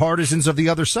by partisans of the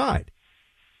other side?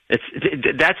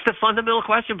 That's the fundamental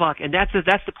question, Buck, and that's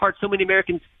the part so many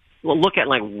Americans will look at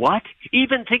like, what?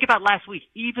 Even think about last week.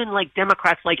 Even like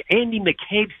Democrats like Andy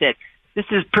McCabe said, this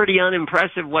is pretty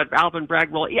unimpressive what Alvin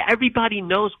Bragg rolled. Yeah, everybody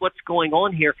knows what's going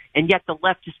on here, and yet the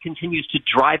left just continues to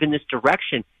drive in this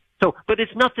direction. So, but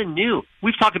it's nothing new.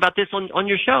 We've talked about this on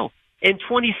your show. In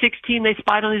 2016, they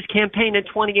spied on his campaign. In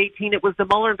 2018, it was the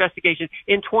Mueller investigation.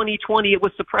 In 2020, it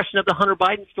was suppression of the Hunter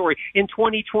Biden story. In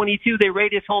 2022, they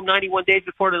raid his home 91 days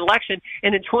before the election.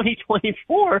 And in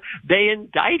 2024, they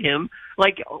indict him,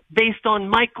 like, based on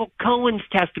Michael Cohen's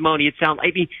testimony. It sounds,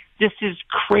 I mean, this is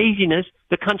craziness.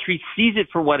 The country sees it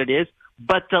for what it is,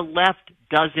 but the left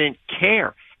doesn't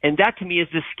care. And that, to me, is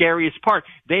the scariest part.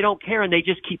 They don't care, and they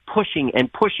just keep pushing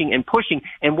and pushing and pushing.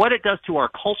 And what it does to our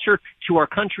culture, to our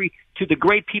country, to the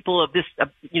great people of this,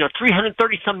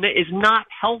 330-something is not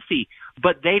healthy.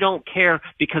 But they don't care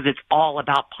because it's all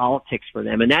about politics for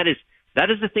them. And that is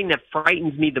the thing that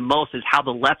frightens me the most, is how the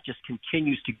left just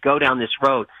continues to go down this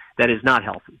road that is not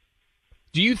healthy.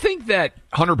 Do you think that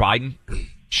Hunter Biden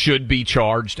should be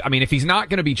charged? I mean, if he's not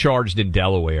going to be charged in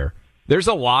Delaware, there's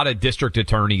a lot of district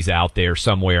attorneys out there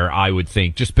somewhere, I would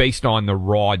think, just based on the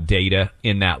raw data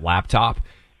in that laptop.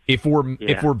 If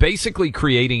we're basically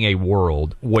creating a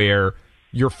world where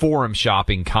you're forum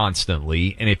shopping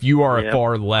constantly, and if you are a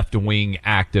far left-wing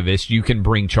activist, you can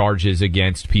bring charges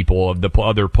against people of the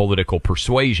other political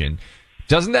persuasion,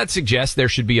 doesn't that suggest there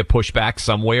should be a pushback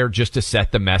somewhere just to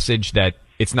set the message that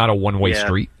it's not a one-way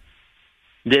street?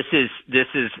 This is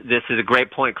a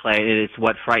great point, Clay. It's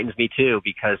what frightens me too,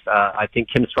 because I think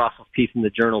Kim Strassel's piece in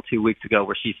the Journal 2 weeks ago,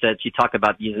 where she talked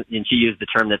about, and she used the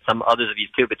term that some others have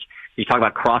used too, but she talked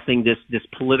about crossing this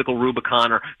political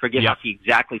Rubicon, or forget how she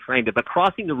exactly framed it, but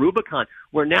crossing the Rubicon,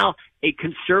 where now a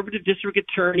conservative district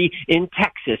attorney in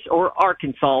Texas or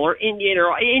Arkansas or Indiana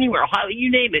or anywhere, Ohio,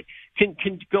 you name it,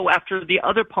 can go after the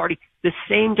other party. The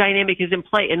same dynamic is in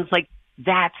play, and it's like,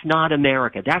 that's not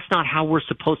America. That's not how we're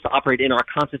supposed to operate in our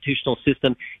constitutional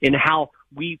system, in how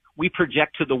we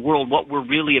project to the world what we're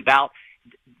really about.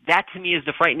 That, to me, is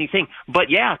the frightening thing. But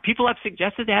yeah, people have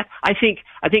suggested that. I think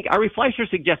Ari Fleischer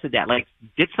suggested that. Like,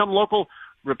 did some local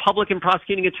Republican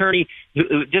prosecuting attorney,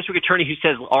 district attorney, who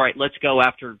says, "All right, let's go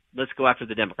after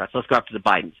the Democrats. Let's go after the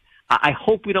Bidens." I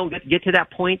hope we don't get to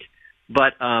that point,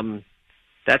 but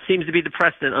that seems to be the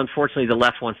precedent, unfortunately, the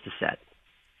left wants to set.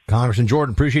 Congressman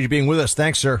Jordan, appreciate you being with us.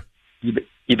 Thanks, sir. You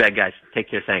bet, guys. Take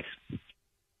care. Thanks.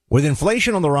 With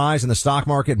inflation on the rise and the stock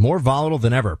market more volatile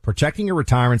than ever, protecting your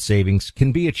retirement savings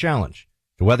can be a challenge.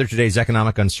 To weather today's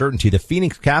economic uncertainty, the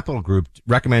Phoenix Capital Group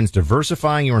recommends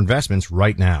diversifying your investments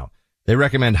right now. They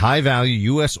recommend high-value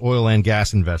U.S. oil and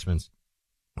gas investments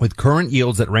with current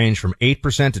yields that range from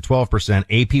 8% to 12%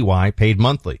 APY paid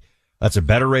monthly. That's a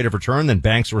better rate of return than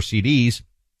banks or CDs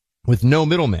with no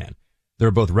middleman. There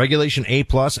are both Regulation A+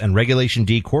 and Regulation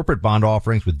D corporate bond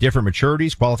offerings with different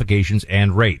maturities, qualifications,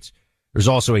 and rates. There's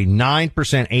also a 9%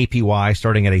 APY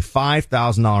starting at a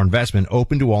 $5,000 investment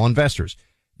open to all investors.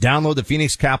 Download the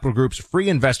Phoenix Capital Group's free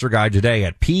investor guide today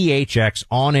at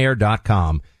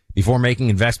phxonair.com. Before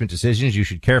making investment decisions, you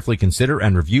should carefully consider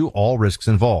and review all risks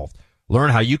involved.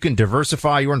 Learn how you can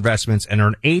diversify your investments and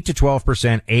earn 8 to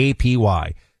 12%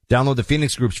 APY. Download the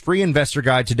Phoenix Group's free investor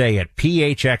guide today at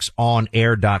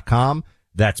phxonair.com.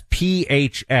 That's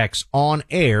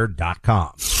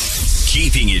phxonair.com.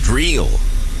 Keeping it real,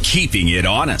 keeping it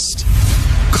honest.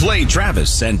 Clay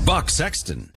Travis and Buck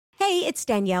Sexton. Hey, it's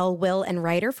Danielle, Will, and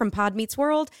Ryder from Pod Meets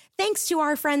World. Thanks to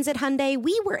our friends at Hyundai,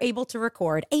 we were able to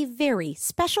record a very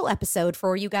special episode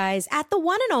for you guys at the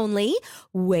one and only,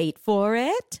 wait for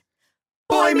it,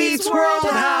 Boy Meets World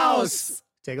House.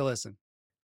 Take a listen.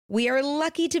 We are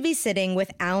lucky to be sitting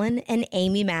with Alan and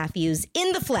Amy Matthews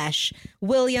in the flesh,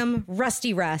 William,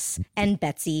 Rusty Russ, and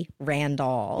Betsy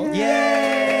Randall.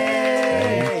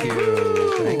 Yay! Thank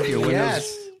you. Thank you.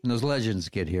 Yes. When those legends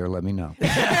get here, let me know.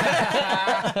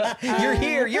 You're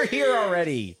here. You're here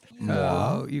already.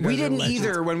 We didn't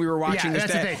either when we were watching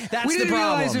this. That's we the didn't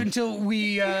problem. realize it until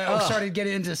we started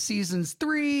getting into seasons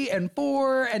 3 and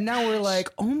 4, and now we're like,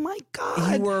 oh my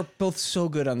god! You were both so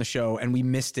good on the show, and we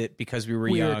missed it because we were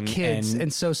young, kids,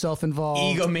 and so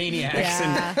self-involved, egomaniacs,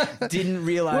 and didn't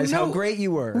realize how great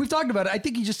you were. We've talked about it. I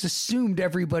think you just assumed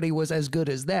everybody was as good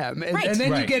as them, and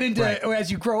then you get into as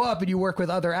you grow up and you work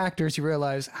with other actors, you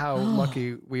realize how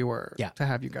lucky we were to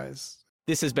have you guys.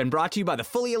 This has been brought to you by the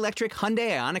fully electric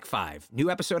Hyundai Ioniq 5.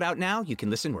 New episode out now. You can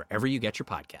listen wherever you get your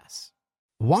podcasts.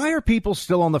 Why are people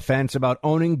still on the fence about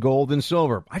owning gold and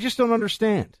silver? I just don't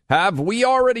understand. Have we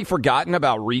already forgotten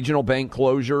about regional bank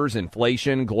closures,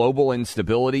 inflation, global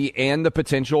instability, and the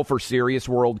potential for serious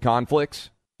world conflicts?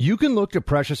 You can look to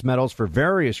precious metals for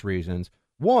various reasons.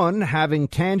 1, having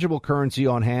tangible currency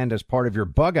on hand as part of your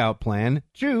bug-out plan.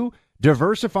 2,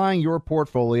 diversifying your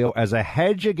portfolio as a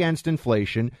hedge against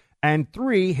inflation. And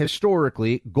 3,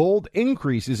 historically, gold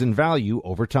increases in value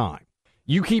over time.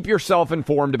 You keep yourself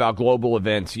informed about global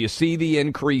events. You see the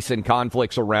increase in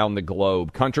conflicts around the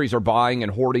globe. Countries are buying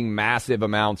and hoarding massive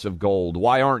amounts of gold.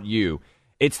 Why aren't you?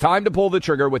 It's time to pull the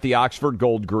trigger with the Oxford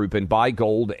Gold Group and buy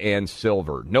gold and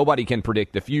silver. Nobody can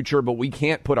predict the future, but we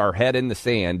can't put our head in the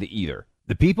sand either.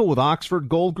 The people with Oxford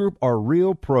Gold Group are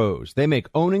real pros. They make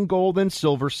owning gold and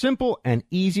silver simple and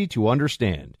easy to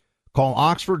understand. Call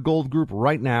Oxford Gold Group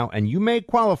right now, and you may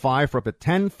qualify for up to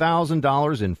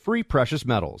 $10,000 in free precious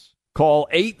metals. Call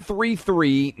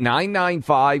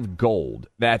 833-995-GOLD.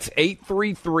 That's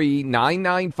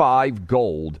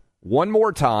 833-995-GOLD. One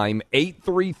more time,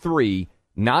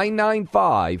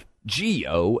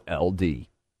 833-995-GOLD.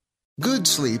 Good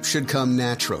sleep should come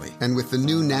naturally, and with the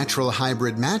new Natural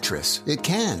Hybrid mattress, it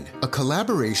can. A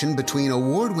collaboration between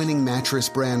award-winning mattress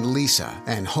brand Leesa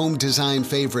and home design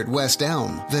favorite West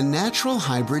Elm, the Natural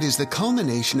Hybrid is the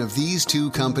culmination of these two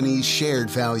companies' shared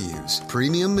values: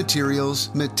 premium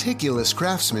materials, meticulous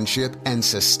craftsmanship, and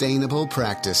sustainable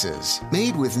practices.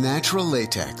 Made with natural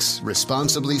latex,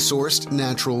 responsibly sourced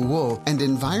natural wool, and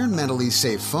environmentally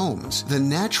safe foams, the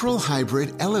Natural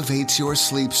Hybrid elevates your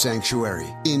sleep sanctuary,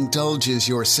 indulges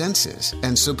your senses,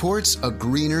 and supports a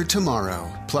greener tomorrow.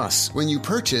 Plus, when you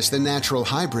purchase the Natural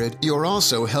Hybrid, you're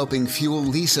also helping fuel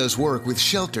Leesa's work with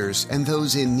shelters and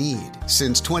those in need.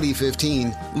 Since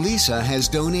 2015, Leesa has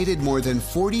donated more than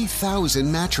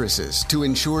 40,000 mattresses to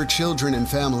ensure children and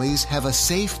families have a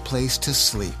safe place to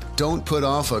sleep. Don't put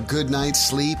off a good night's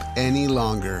sleep any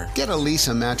longer. Get a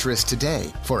Leesa mattress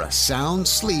today for a sound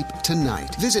sleep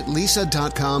tonight. Visit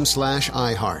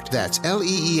leesa.com/iHeart. That's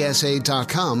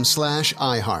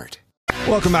LEESA.com/iHeart.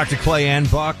 Welcome back to Clay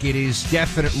and Buck. It is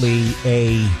definitely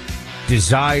a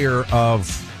desire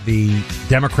of the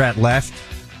Democrat left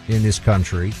in this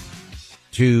country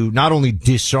to not only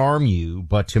disarm you,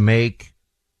 but to make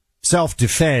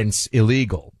self-defense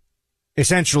illegal.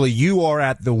 Essentially, you are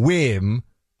at the whim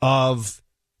of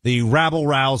the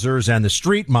rabble-rousers and the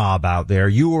street mob out there.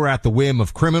 You are at the whim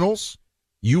of criminals.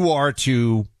 You are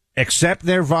to accept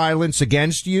their violence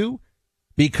against you,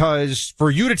 because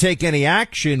for you to take any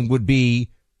action would be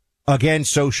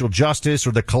against social justice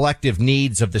or the collective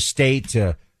needs of the state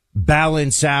to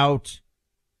balance out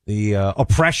the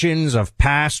oppressions of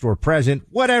past or present,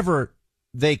 whatever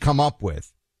they come up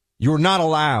with. You're not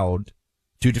allowed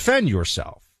to defend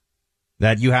yourself.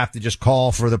 That you have to just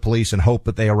call for the police and hope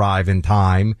that they arrive in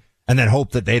time, and then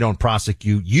hope that they don't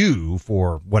prosecute you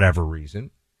for whatever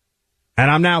reason. And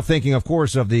I'm now thinking, of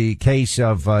course, of the case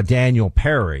of Daniel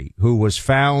Perry, who was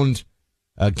found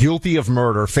guilty of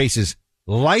murder, faces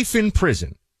life in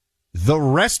prison the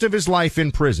rest of his life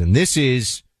in prison. This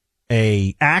is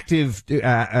an active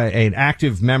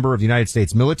member of the United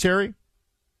States military.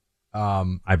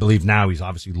 I believe now he's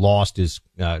obviously lost his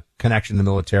connection to the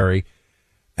military.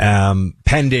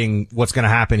 Pending what's going to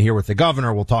happen here with the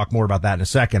governor. We'll talk more about that in a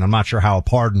second. I'm not sure how a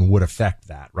pardon would affect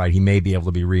that, right? He may be able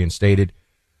to be reinstated.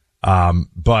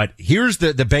 But here's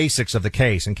the basics of the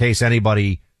case in case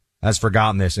anybody has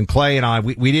forgotten this. And Clay and I,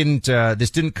 we didn't,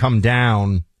 this didn't come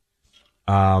down,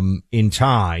 in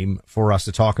time for us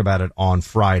to talk about it on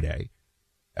Friday.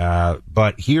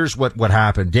 But here's what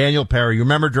happened. Daniel Perry, you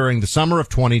remember during the summer of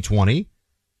 2020,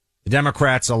 the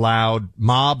Democrats allowed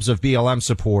mobs of BLM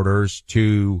supporters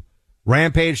to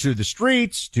rampage through the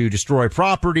streets, to destroy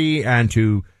property, and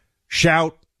to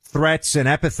shout threats and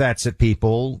epithets at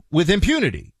people with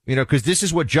impunity. You know, because this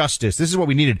is what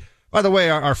we needed. By the way,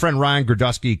 our friend Ryan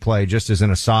Grodusky, Clay, just as an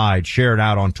aside, shared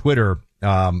out on Twitter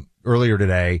earlier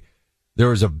today, there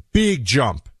was a big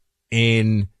jump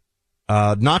in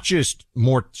not just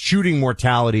more shooting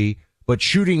mortality, but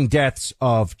shooting deaths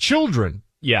of children.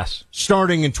 Yes.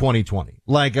 Starting in 2020.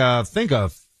 Like, think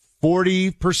of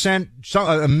 40%,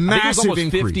 a massive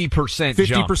increase. 50%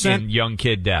 jump in young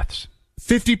kid deaths.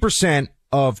 50%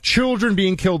 of children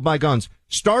being killed by guns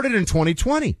started in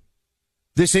 2020.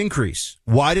 This increase.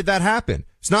 Why did that happen?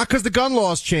 It's not because the gun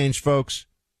laws changed, folks.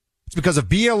 It's because of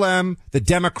BLM, the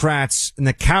Democrats, and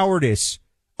the cowardice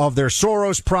of their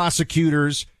Soros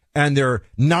prosecutors and their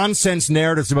nonsense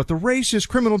narratives about the racist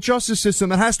criminal justice system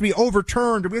that has to be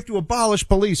overturned and we have to abolish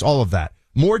police, all of that.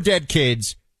 More dead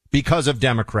kids because of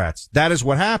Democrats. That is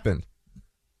what happened.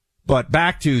 But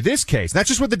back to this case. That's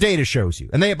just what the data shows you.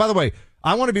 And they, by the way,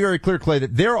 I want to be very clear, Clay,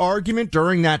 that their argument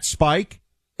during that spike,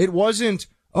 it wasn't,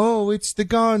 oh, it's the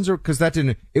guns, or because that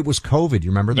didn't, it was COVID. You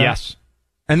remember that? Yes.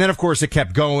 And then, of course, it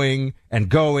kept going and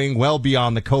going well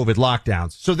beyond the COVID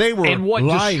lockdowns. So they were and what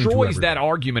lying destroys to that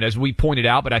argument, as we pointed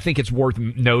out, but I think it's worth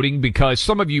noting because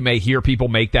some of you may hear people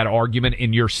make that argument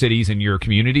in your cities and your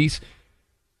communities.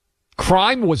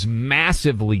 Crime was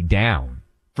massively down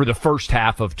for the first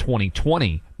half of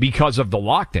 2020 because of the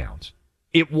lockdowns.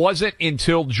 It wasn't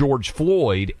until George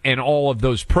Floyd and all of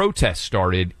those protests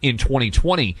started in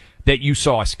 2020 that you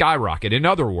saw a skyrocket. In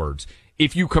other words,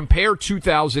 if you compare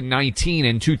 2019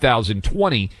 and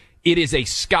 2020, it is a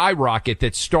skyrocket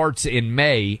that starts in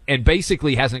May and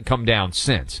basically hasn't come down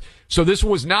since. So this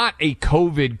was not a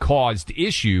COVID-caused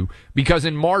issue because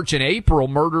in March and April,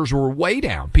 murders were way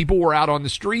down. People were out on the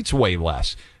streets way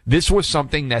less. This was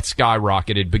something that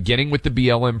skyrocketed, beginning with the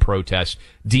BLM protests,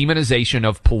 demonization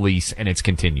of police, and it's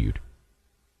continued.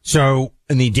 So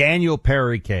in the Daniel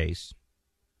Perry case,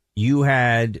 you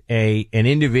had an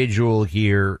individual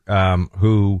here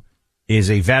who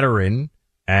is a veteran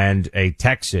and a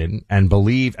Texan and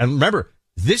remember,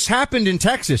 this happened in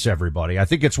Texas, everybody. I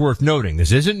think it's worth noting.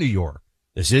 This isn't New York.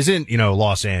 This isn't,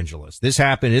 Los Angeles. This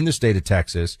happened in the state of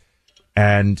Texas.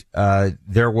 And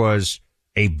there was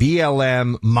a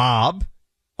BLM mob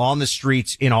on the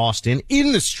streets in Austin,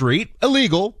 in the street,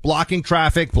 illegal, blocking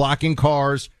traffic, blocking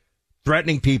cars,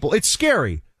 threatening people. It's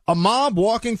scary. A mob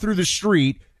walking through the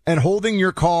street and holding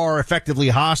your car effectively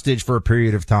hostage for a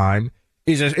period of time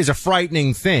is a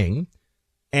frightening thing.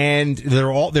 And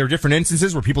there are different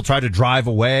instances where people try to drive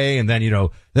away and then,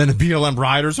 then the BLM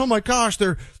riders, oh my gosh,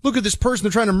 look at this person,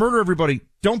 they're trying to murder everybody.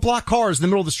 Don't block cars in the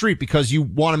middle of the street because you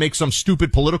want to make some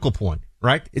stupid political point,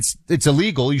 right? It's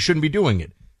illegal. You shouldn't be doing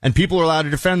it. And people are allowed to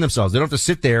defend themselves. They don't have to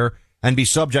sit there and be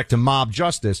subject to mob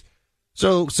justice.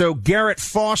 So Garrett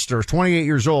Foster, 28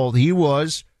 years old, he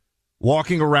was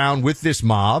walking around with this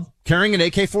mob carrying an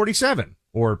AK-47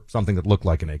 or something that looked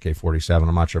like an AK-47.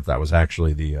 I'm not sure if that was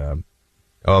actually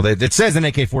it says an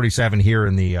AK-47 here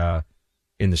in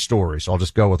the story. So I'll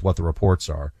just go with what the reports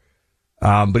are.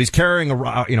 But he's carrying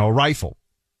a rifle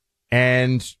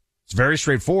and it's very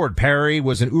straightforward. Perry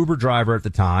was an Uber driver at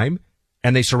the time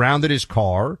and they surrounded his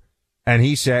car and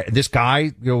he said this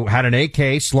guy, had an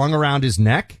AK slung around his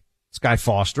neck, this guy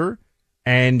Foster,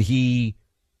 and he,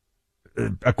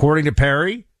 according to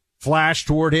Perry, flashed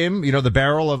toward him, the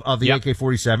barrel of the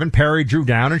AK-47. Perry drew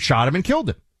down and shot him and killed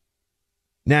him.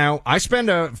 Now, I spend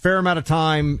a fair amount of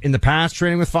time in the past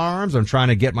training with firearms. I'm trying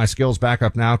to get my skills back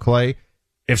up now, Clay.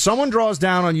 If someone draws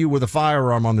down on you with a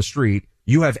firearm on the street,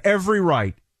 you have every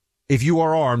right, if you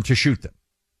are armed, to shoot them.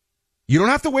 You don't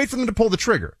have to wait for them to pull the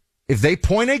trigger. If they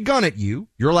point a gun at you,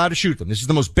 you're allowed to shoot them. This is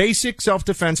the most basic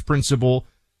self-defense principle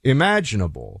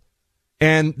imaginable.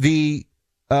 And the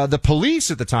police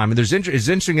at the time, and there's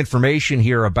interesting information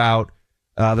here about,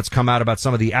 that's come out about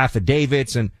some of the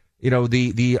affidavits and,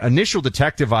 the initial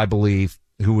detective, I believe,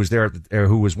 who was there,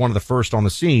 who was one of the first on the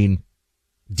scene,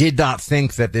 did not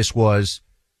think that this was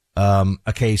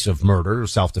a case of murder or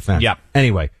self-defense. Yep.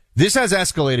 Anyway, this has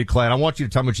escalated, Clay, and I want you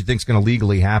to tell me what you think is going to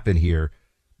legally happen here.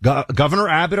 Governor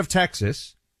Abbott of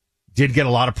Texas did get a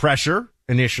lot of pressure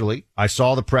initially. I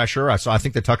saw the pressure. I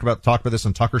think they talked about this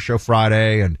on Tucker Show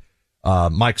Friday, and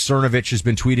Mike Cernovich has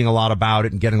been tweeting a lot about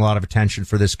it and getting a lot of attention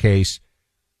for this case.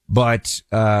 But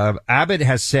Abbott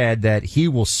has said that he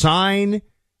will sign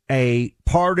a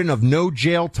pardon of no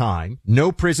jail time,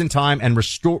 no prison time, and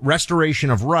restoration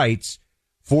of rights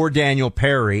for Daniel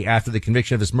Perry after the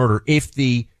conviction of his murder if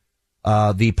the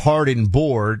pardon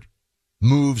board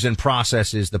moves and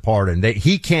processes the pardon.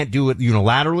 He can't do it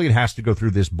unilaterally. It has to go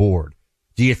through this board.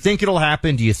 Do you think it'll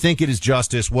happen? Do you think it is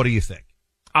justice? What do you think?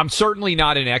 I'm certainly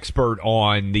not an expert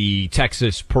on the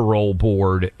Texas parole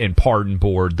board and pardon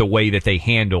board, the way that they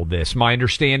handled this. My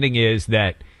understanding is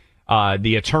that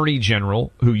the attorney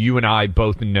general, who you and I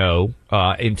both know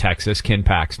in Texas, Ken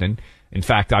Paxton. In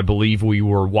fact, I believe we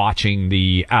were watching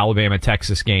the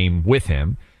Alabama-Texas game with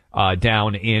him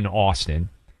down in Austin.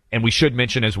 And we should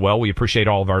mention as well, we appreciate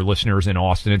all of our listeners in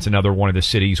Austin. It's another one of the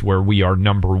cities where we are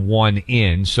number one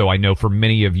in. So I know for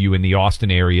many of you in the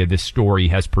Austin area, this story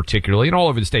has particularly, and all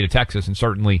over the state of Texas, and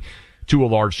certainly to a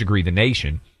large degree the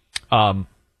nation.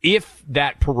 If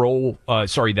that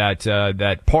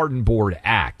that pardon board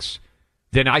acts,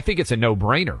 then I think it's a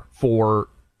no-brainer for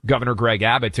Governor Greg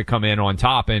Abbott to come in on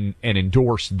top and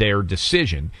endorse their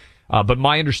decision. But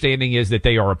my understanding is that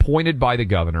they are appointed by the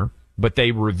governor, but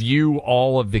they review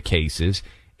all of the cases,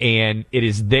 and it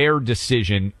is their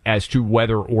decision as to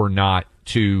whether or not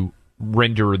to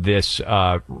render this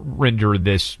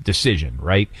decision,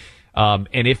 right?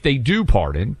 And if they do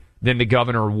pardon, then the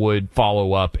governor would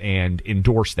follow up and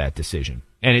endorse that decision.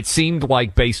 And it seemed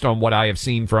like, based on what I have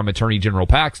seen from Attorney General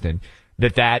Paxton,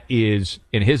 that is,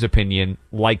 in his opinion,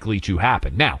 likely to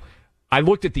happen. Now, I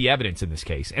looked at the evidence in this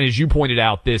case, and as you pointed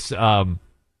out, this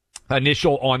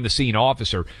initial on-the-scene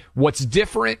officer, what's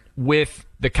different with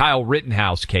the Kyle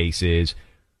Rittenhouse case is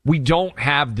we don't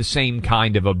have the same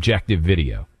kind of objective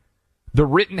video. The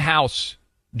Rittenhouse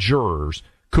jurors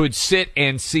could sit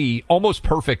and see almost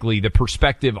perfectly the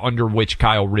perspective under which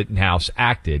Kyle Rittenhouse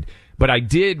acted. But I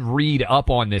did read up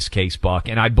on this case, Buck,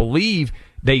 and I believe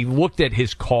they looked at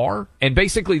his car, and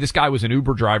basically this guy was an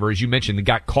Uber driver, as you mentioned, that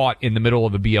got caught in the middle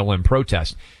of a BLM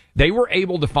protest. They were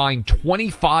able to find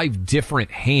 25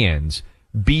 different hands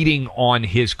beating on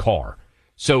his car.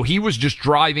 So he was just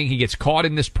driving. He gets caught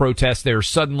in this protest. There's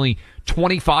suddenly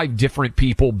 25 different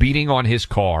people beating on his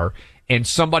car, and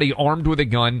somebody armed with a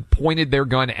gun pointed their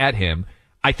gun at him.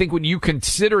 I think when you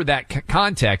consider that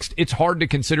context, it's hard to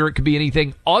consider it could be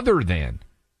anything other than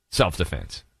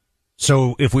self-defense.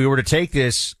 So if we were to take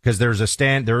this, because there is a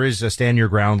stand your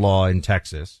ground law in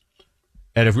Texas,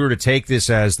 and if we were to take this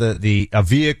as a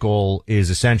vehicle is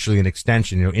essentially an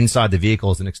extension, inside the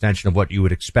vehicle is an extension of what you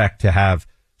would expect to have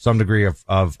some degree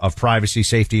of privacy,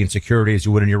 safety, and security as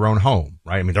you would in your own home,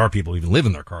 right? I mean, there are people who even live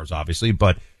in their cars, obviously,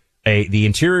 but the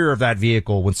interior of that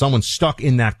vehicle, when someone's stuck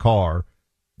in that car,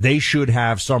 they should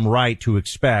have some right to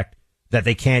expect that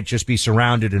they can't just be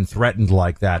surrounded and threatened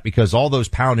like that, because all those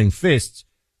pounding fists,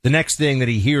 the next thing that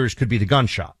he hears could be the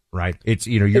gunshot. Right. It's,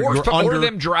 or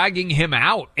them dragging him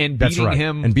out and beating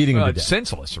him to death.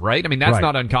 Senseless. Right. I mean, that's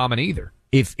not uncommon either.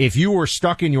 If you were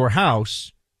stuck in your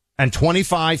house and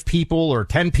 25 people or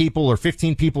 10 people or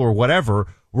 15 people or whatever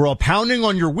were all pounding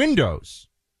on your windows,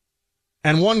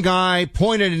 and one guy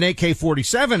pointed an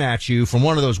AK-47 at you from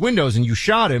one of those windows and you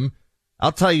shot him,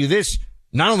 I'll tell you this,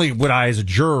 not only would I as a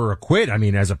juror acquit, I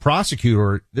mean, as a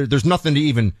prosecutor, there's nothing to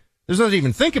even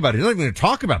think about it. There's nothing to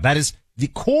talk about. That is the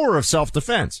core of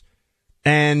self-defense.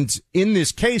 And in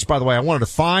this case, by the way, I wanted to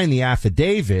find the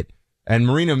affidavit, and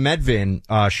Marina Medvin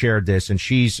shared this, and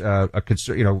she's a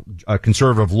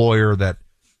conservative lawyer that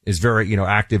is very,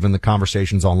 active in the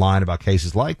conversations online about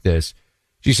cases like this.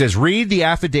 She says, read the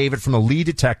affidavit from the lead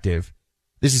detective.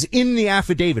 This is in the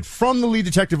affidavit from the lead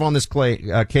detective on this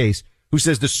case, who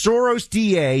says the Soros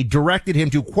DA directed him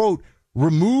to, quote,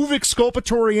 remove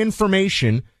exculpatory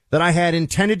information that I had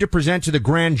intended to present to the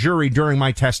grand jury during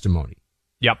my testimony.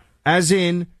 Yep. As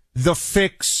in, the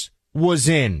fix was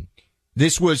in.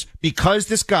 This was because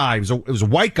this guy, it was a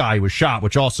white guy who was shot,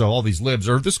 which also all these libs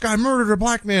are, this guy murdered a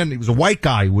black man. It was a white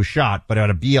guy who was shot, but at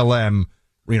a BLM,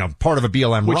 part of a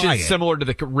BLM riot. Which is similar to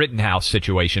the Rittenhouse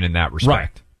situation in that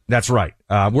respect. Right. That's right.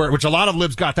 Which a lot of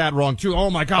libs got that wrong too. Oh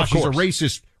my gosh, he's a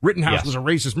racist. Rittenhouse was a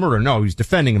racist murderer. No, he's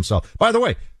defending himself. By the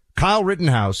way, Kyle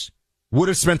Rittenhouse would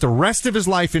have spent the rest of his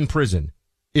life in prison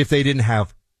if they didn't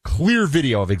have clear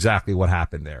video of exactly what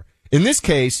happened there. In this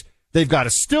case, they've got a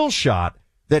still shot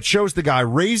that shows the guy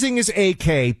raising his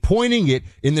AK, pointing it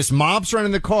in this mob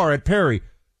surrounding the car at Perry.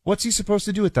 what's he supposed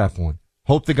to do at that point?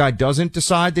 Hope the guy doesn't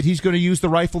decide that he's going to use the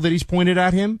rifle that he's pointed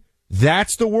at him?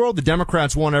 That's the world the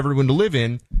Democrats want everyone to live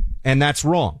in, and that's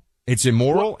wrong. It's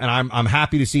immoral, and I'm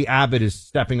happy to see Abbott is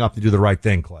stepping up to do the right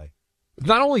thing, Clay.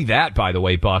 Not only that, by the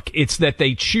way, Buck, it's that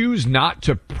they choose not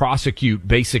to prosecute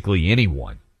basically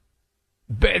anyone.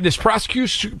 This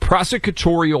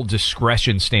prosecutorial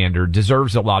discretion standard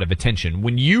deserves a lot of attention.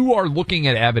 When you are looking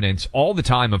at evidence all the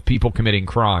time of people committing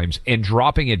crimes and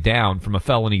dropping it down from a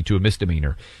felony to a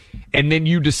misdemeanor, and then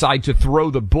you decide to throw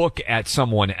the book at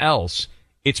someone else,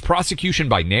 it's prosecution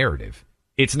by narrative.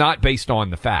 It's not based on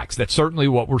the facts. That's certainly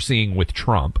what we're seeing with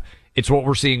Trump. It's what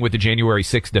we're seeing with the January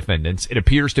 6th defendants. It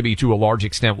appears to be to a large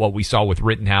extent what we saw with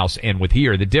Rittenhouse and with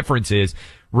here. The difference is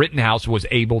Rittenhouse was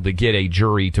able to get a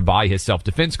jury to buy his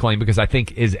self-defense claim because I think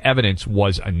his evidence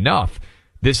was enough.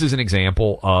 This is an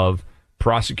example of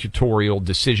prosecutorial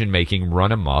decision-making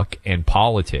run amok and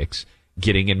politics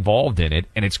getting involved in it.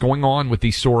 And it's going on with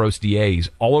these Soros DAs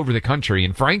all over the country.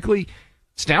 And frankly,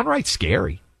 it's downright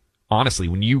scary, honestly,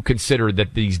 when you consider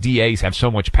that these DAs have so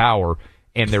much power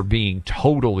and they're being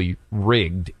totally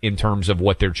rigged in terms of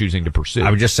what they're choosing to pursue.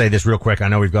 I would just say this real quick. I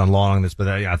know we've gone long on this, but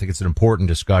I think it's an important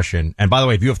discussion. And by the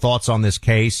way, if you have thoughts on this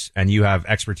case and you have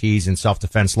expertise in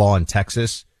self-defense law in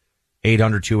Texas,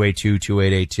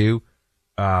 800-282-2882.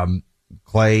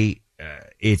 Clay,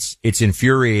 it's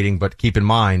infuriating, but keep in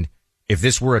mind, if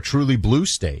this were a truly blue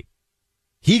state,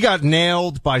 he got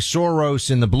nailed by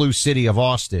Soros in the blue city of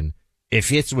Austin. If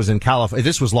this was in California, if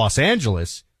this was Los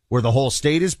Angeles, where the whole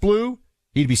state is blue,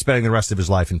 he'd be spending the rest of his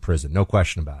life in prison. No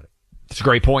question about it. It's a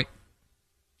great point.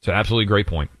 It's an absolutely great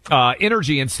point.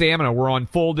 Energy and stamina were on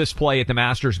full display at the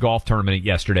Masters Golf Tournament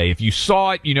yesterday. If you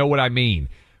saw it, you know what I mean.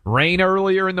 Rain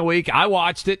earlier in the week. I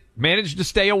watched it. Managed to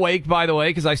stay awake, by the way,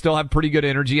 because I still have pretty good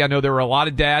energy. I know there were a lot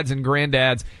of dads and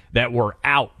granddads that were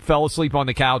out, fell asleep on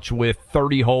the couch with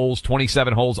 30 holes,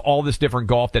 27 holes, all this different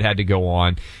golf that had to go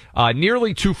on.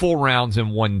 Nearly 2 full rounds in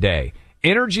one day.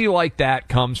 Energy like that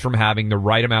comes from having the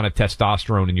right amount of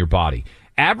testosterone in your body.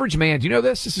 Average man, do you know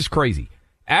this? This is crazy.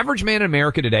 Average man in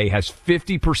America today has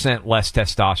 50% less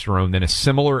testosterone than a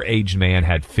similar aged man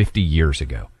had 50 years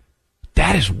ago.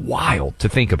 That is wild to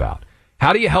think about.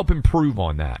 How do you help improve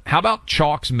on that? How about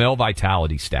Chalk's Male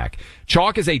Vitality Stack?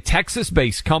 Chalk is a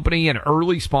Texas-based company and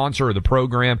early sponsor of the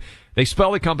program. They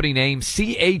spell the company name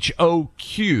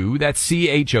C-H-O-Q. That's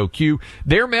C-H-O-Q.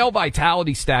 Their Male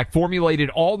Vitality Stack formulated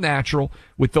all natural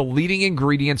with the leading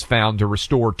ingredients found to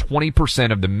restore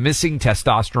 20% of the missing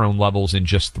testosterone levels in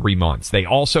just 3 months. They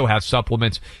also have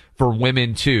supplements for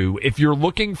women, too. If you're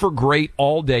looking for great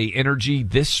all-day energy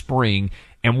this spring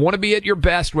and want to be at your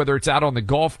best, whether it's out on the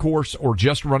golf course or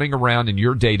just running around in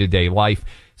your day-to-day life,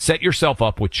 set yourself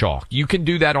up with Chalk. You can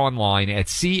do that online at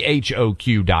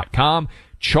CHOQ.com.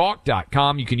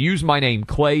 Chalk.com. You can use my name,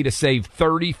 Clay, to save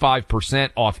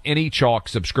 35% off any Chalk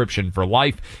subscription for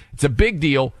life. It's a big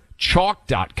deal.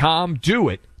 Chalk.com. Do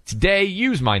it today.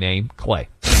 Use my name, Clay.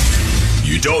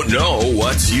 You don't know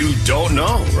what you don't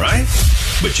know, right?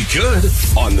 But you could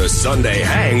on the Sunday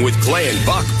Hang with Clay and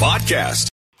Buck podcast.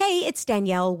 Hey, it's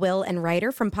Danielle, Will, and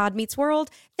Ryder from Pod Meets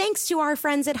World. Thanks to our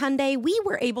friends at Hyundai, we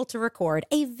were able to record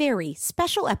a very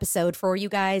special episode for you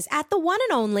guys at the one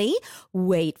and only,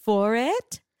 wait for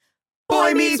it,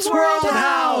 Boy Meets World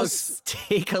House.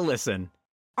 Take a listen.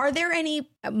 Are there any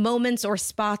moments or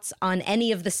spots on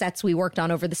any of the sets we worked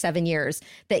on over the 7 years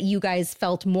that you guys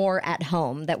felt more at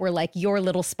home, that were like your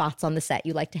little spots on the set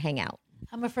you like to hang out?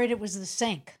 I'm afraid it was the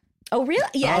sink. Oh, really?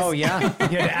 Yes. Oh, yeah. You had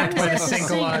to act by the sink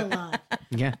a lot.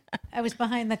 Yeah. I was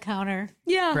behind the counter.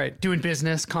 Yeah. Right. Doing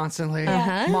business constantly.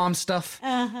 Uh-huh. Mom stuff.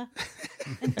 Uh-huh.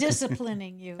 And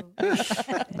disciplining you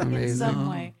in some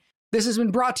way. This has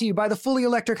been brought to you by the fully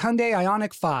electric Hyundai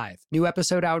Ioniq 5. New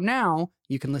episode out now.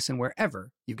 You can listen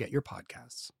wherever you get your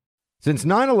podcasts. Since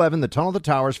 9/11, the Tunnel to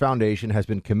Towers Foundation has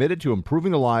been committed to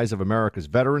improving the lives of America's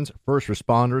veterans, first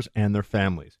responders, and their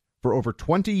families. For over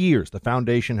 20 years, the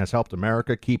foundation has helped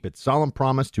America keep its solemn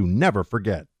promise to never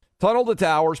forget. Tunnel to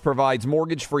Towers provides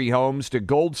mortgage-free homes to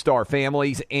Gold Star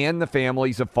families and the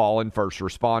families of fallen first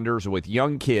responders with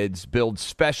young kids, builds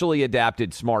specially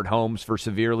adapted smart homes for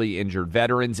severely injured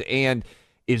veterans, and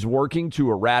is working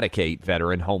to eradicate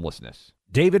veteran homelessness.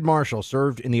 David Marshall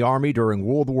served in the Army during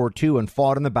World War II and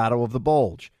fought in the Battle of the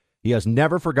Bulge. He has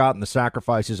never forgotten the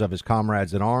sacrifices of his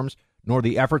comrades in arms, nor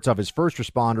the efforts of his first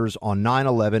responders on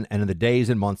 9/11 and in the days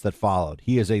and months that followed.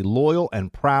 He is a loyal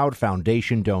and proud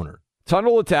foundation donor.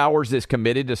 Tunnel to Towers is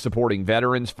committed to supporting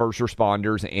veterans, first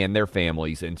responders, and their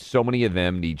families, and so many of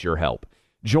them need your help.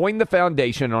 Join the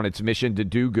foundation on its mission to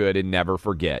do good and never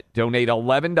forget. Donate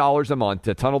 $11 a month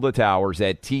to Tunnel to Towers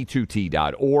at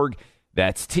T2T.org.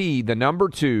 That's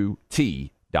T2T.org.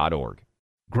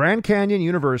 Grand Canyon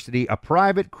University, a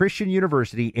private Christian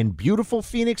university in beautiful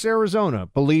Phoenix, Arizona,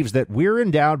 believes that we're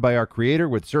endowed by our Creator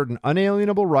with certain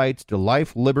unalienable rights to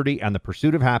life, liberty, and the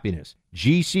pursuit of happiness.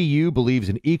 GCU believes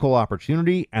in equal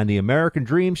opportunity, and the American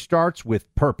dream starts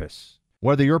with purpose.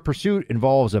 Whether your pursuit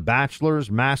involves a bachelor's,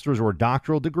 master's, or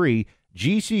doctoral degree,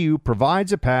 GCU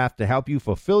provides a path to help you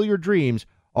fulfill your dreams,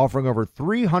 offering over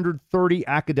 330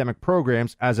 academic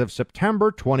programs as of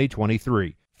September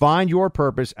 2023. Find your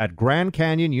purpose at Grand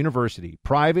Canyon University.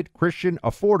 Private, Christian,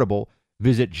 affordable.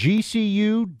 Visit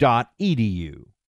gcu.edu.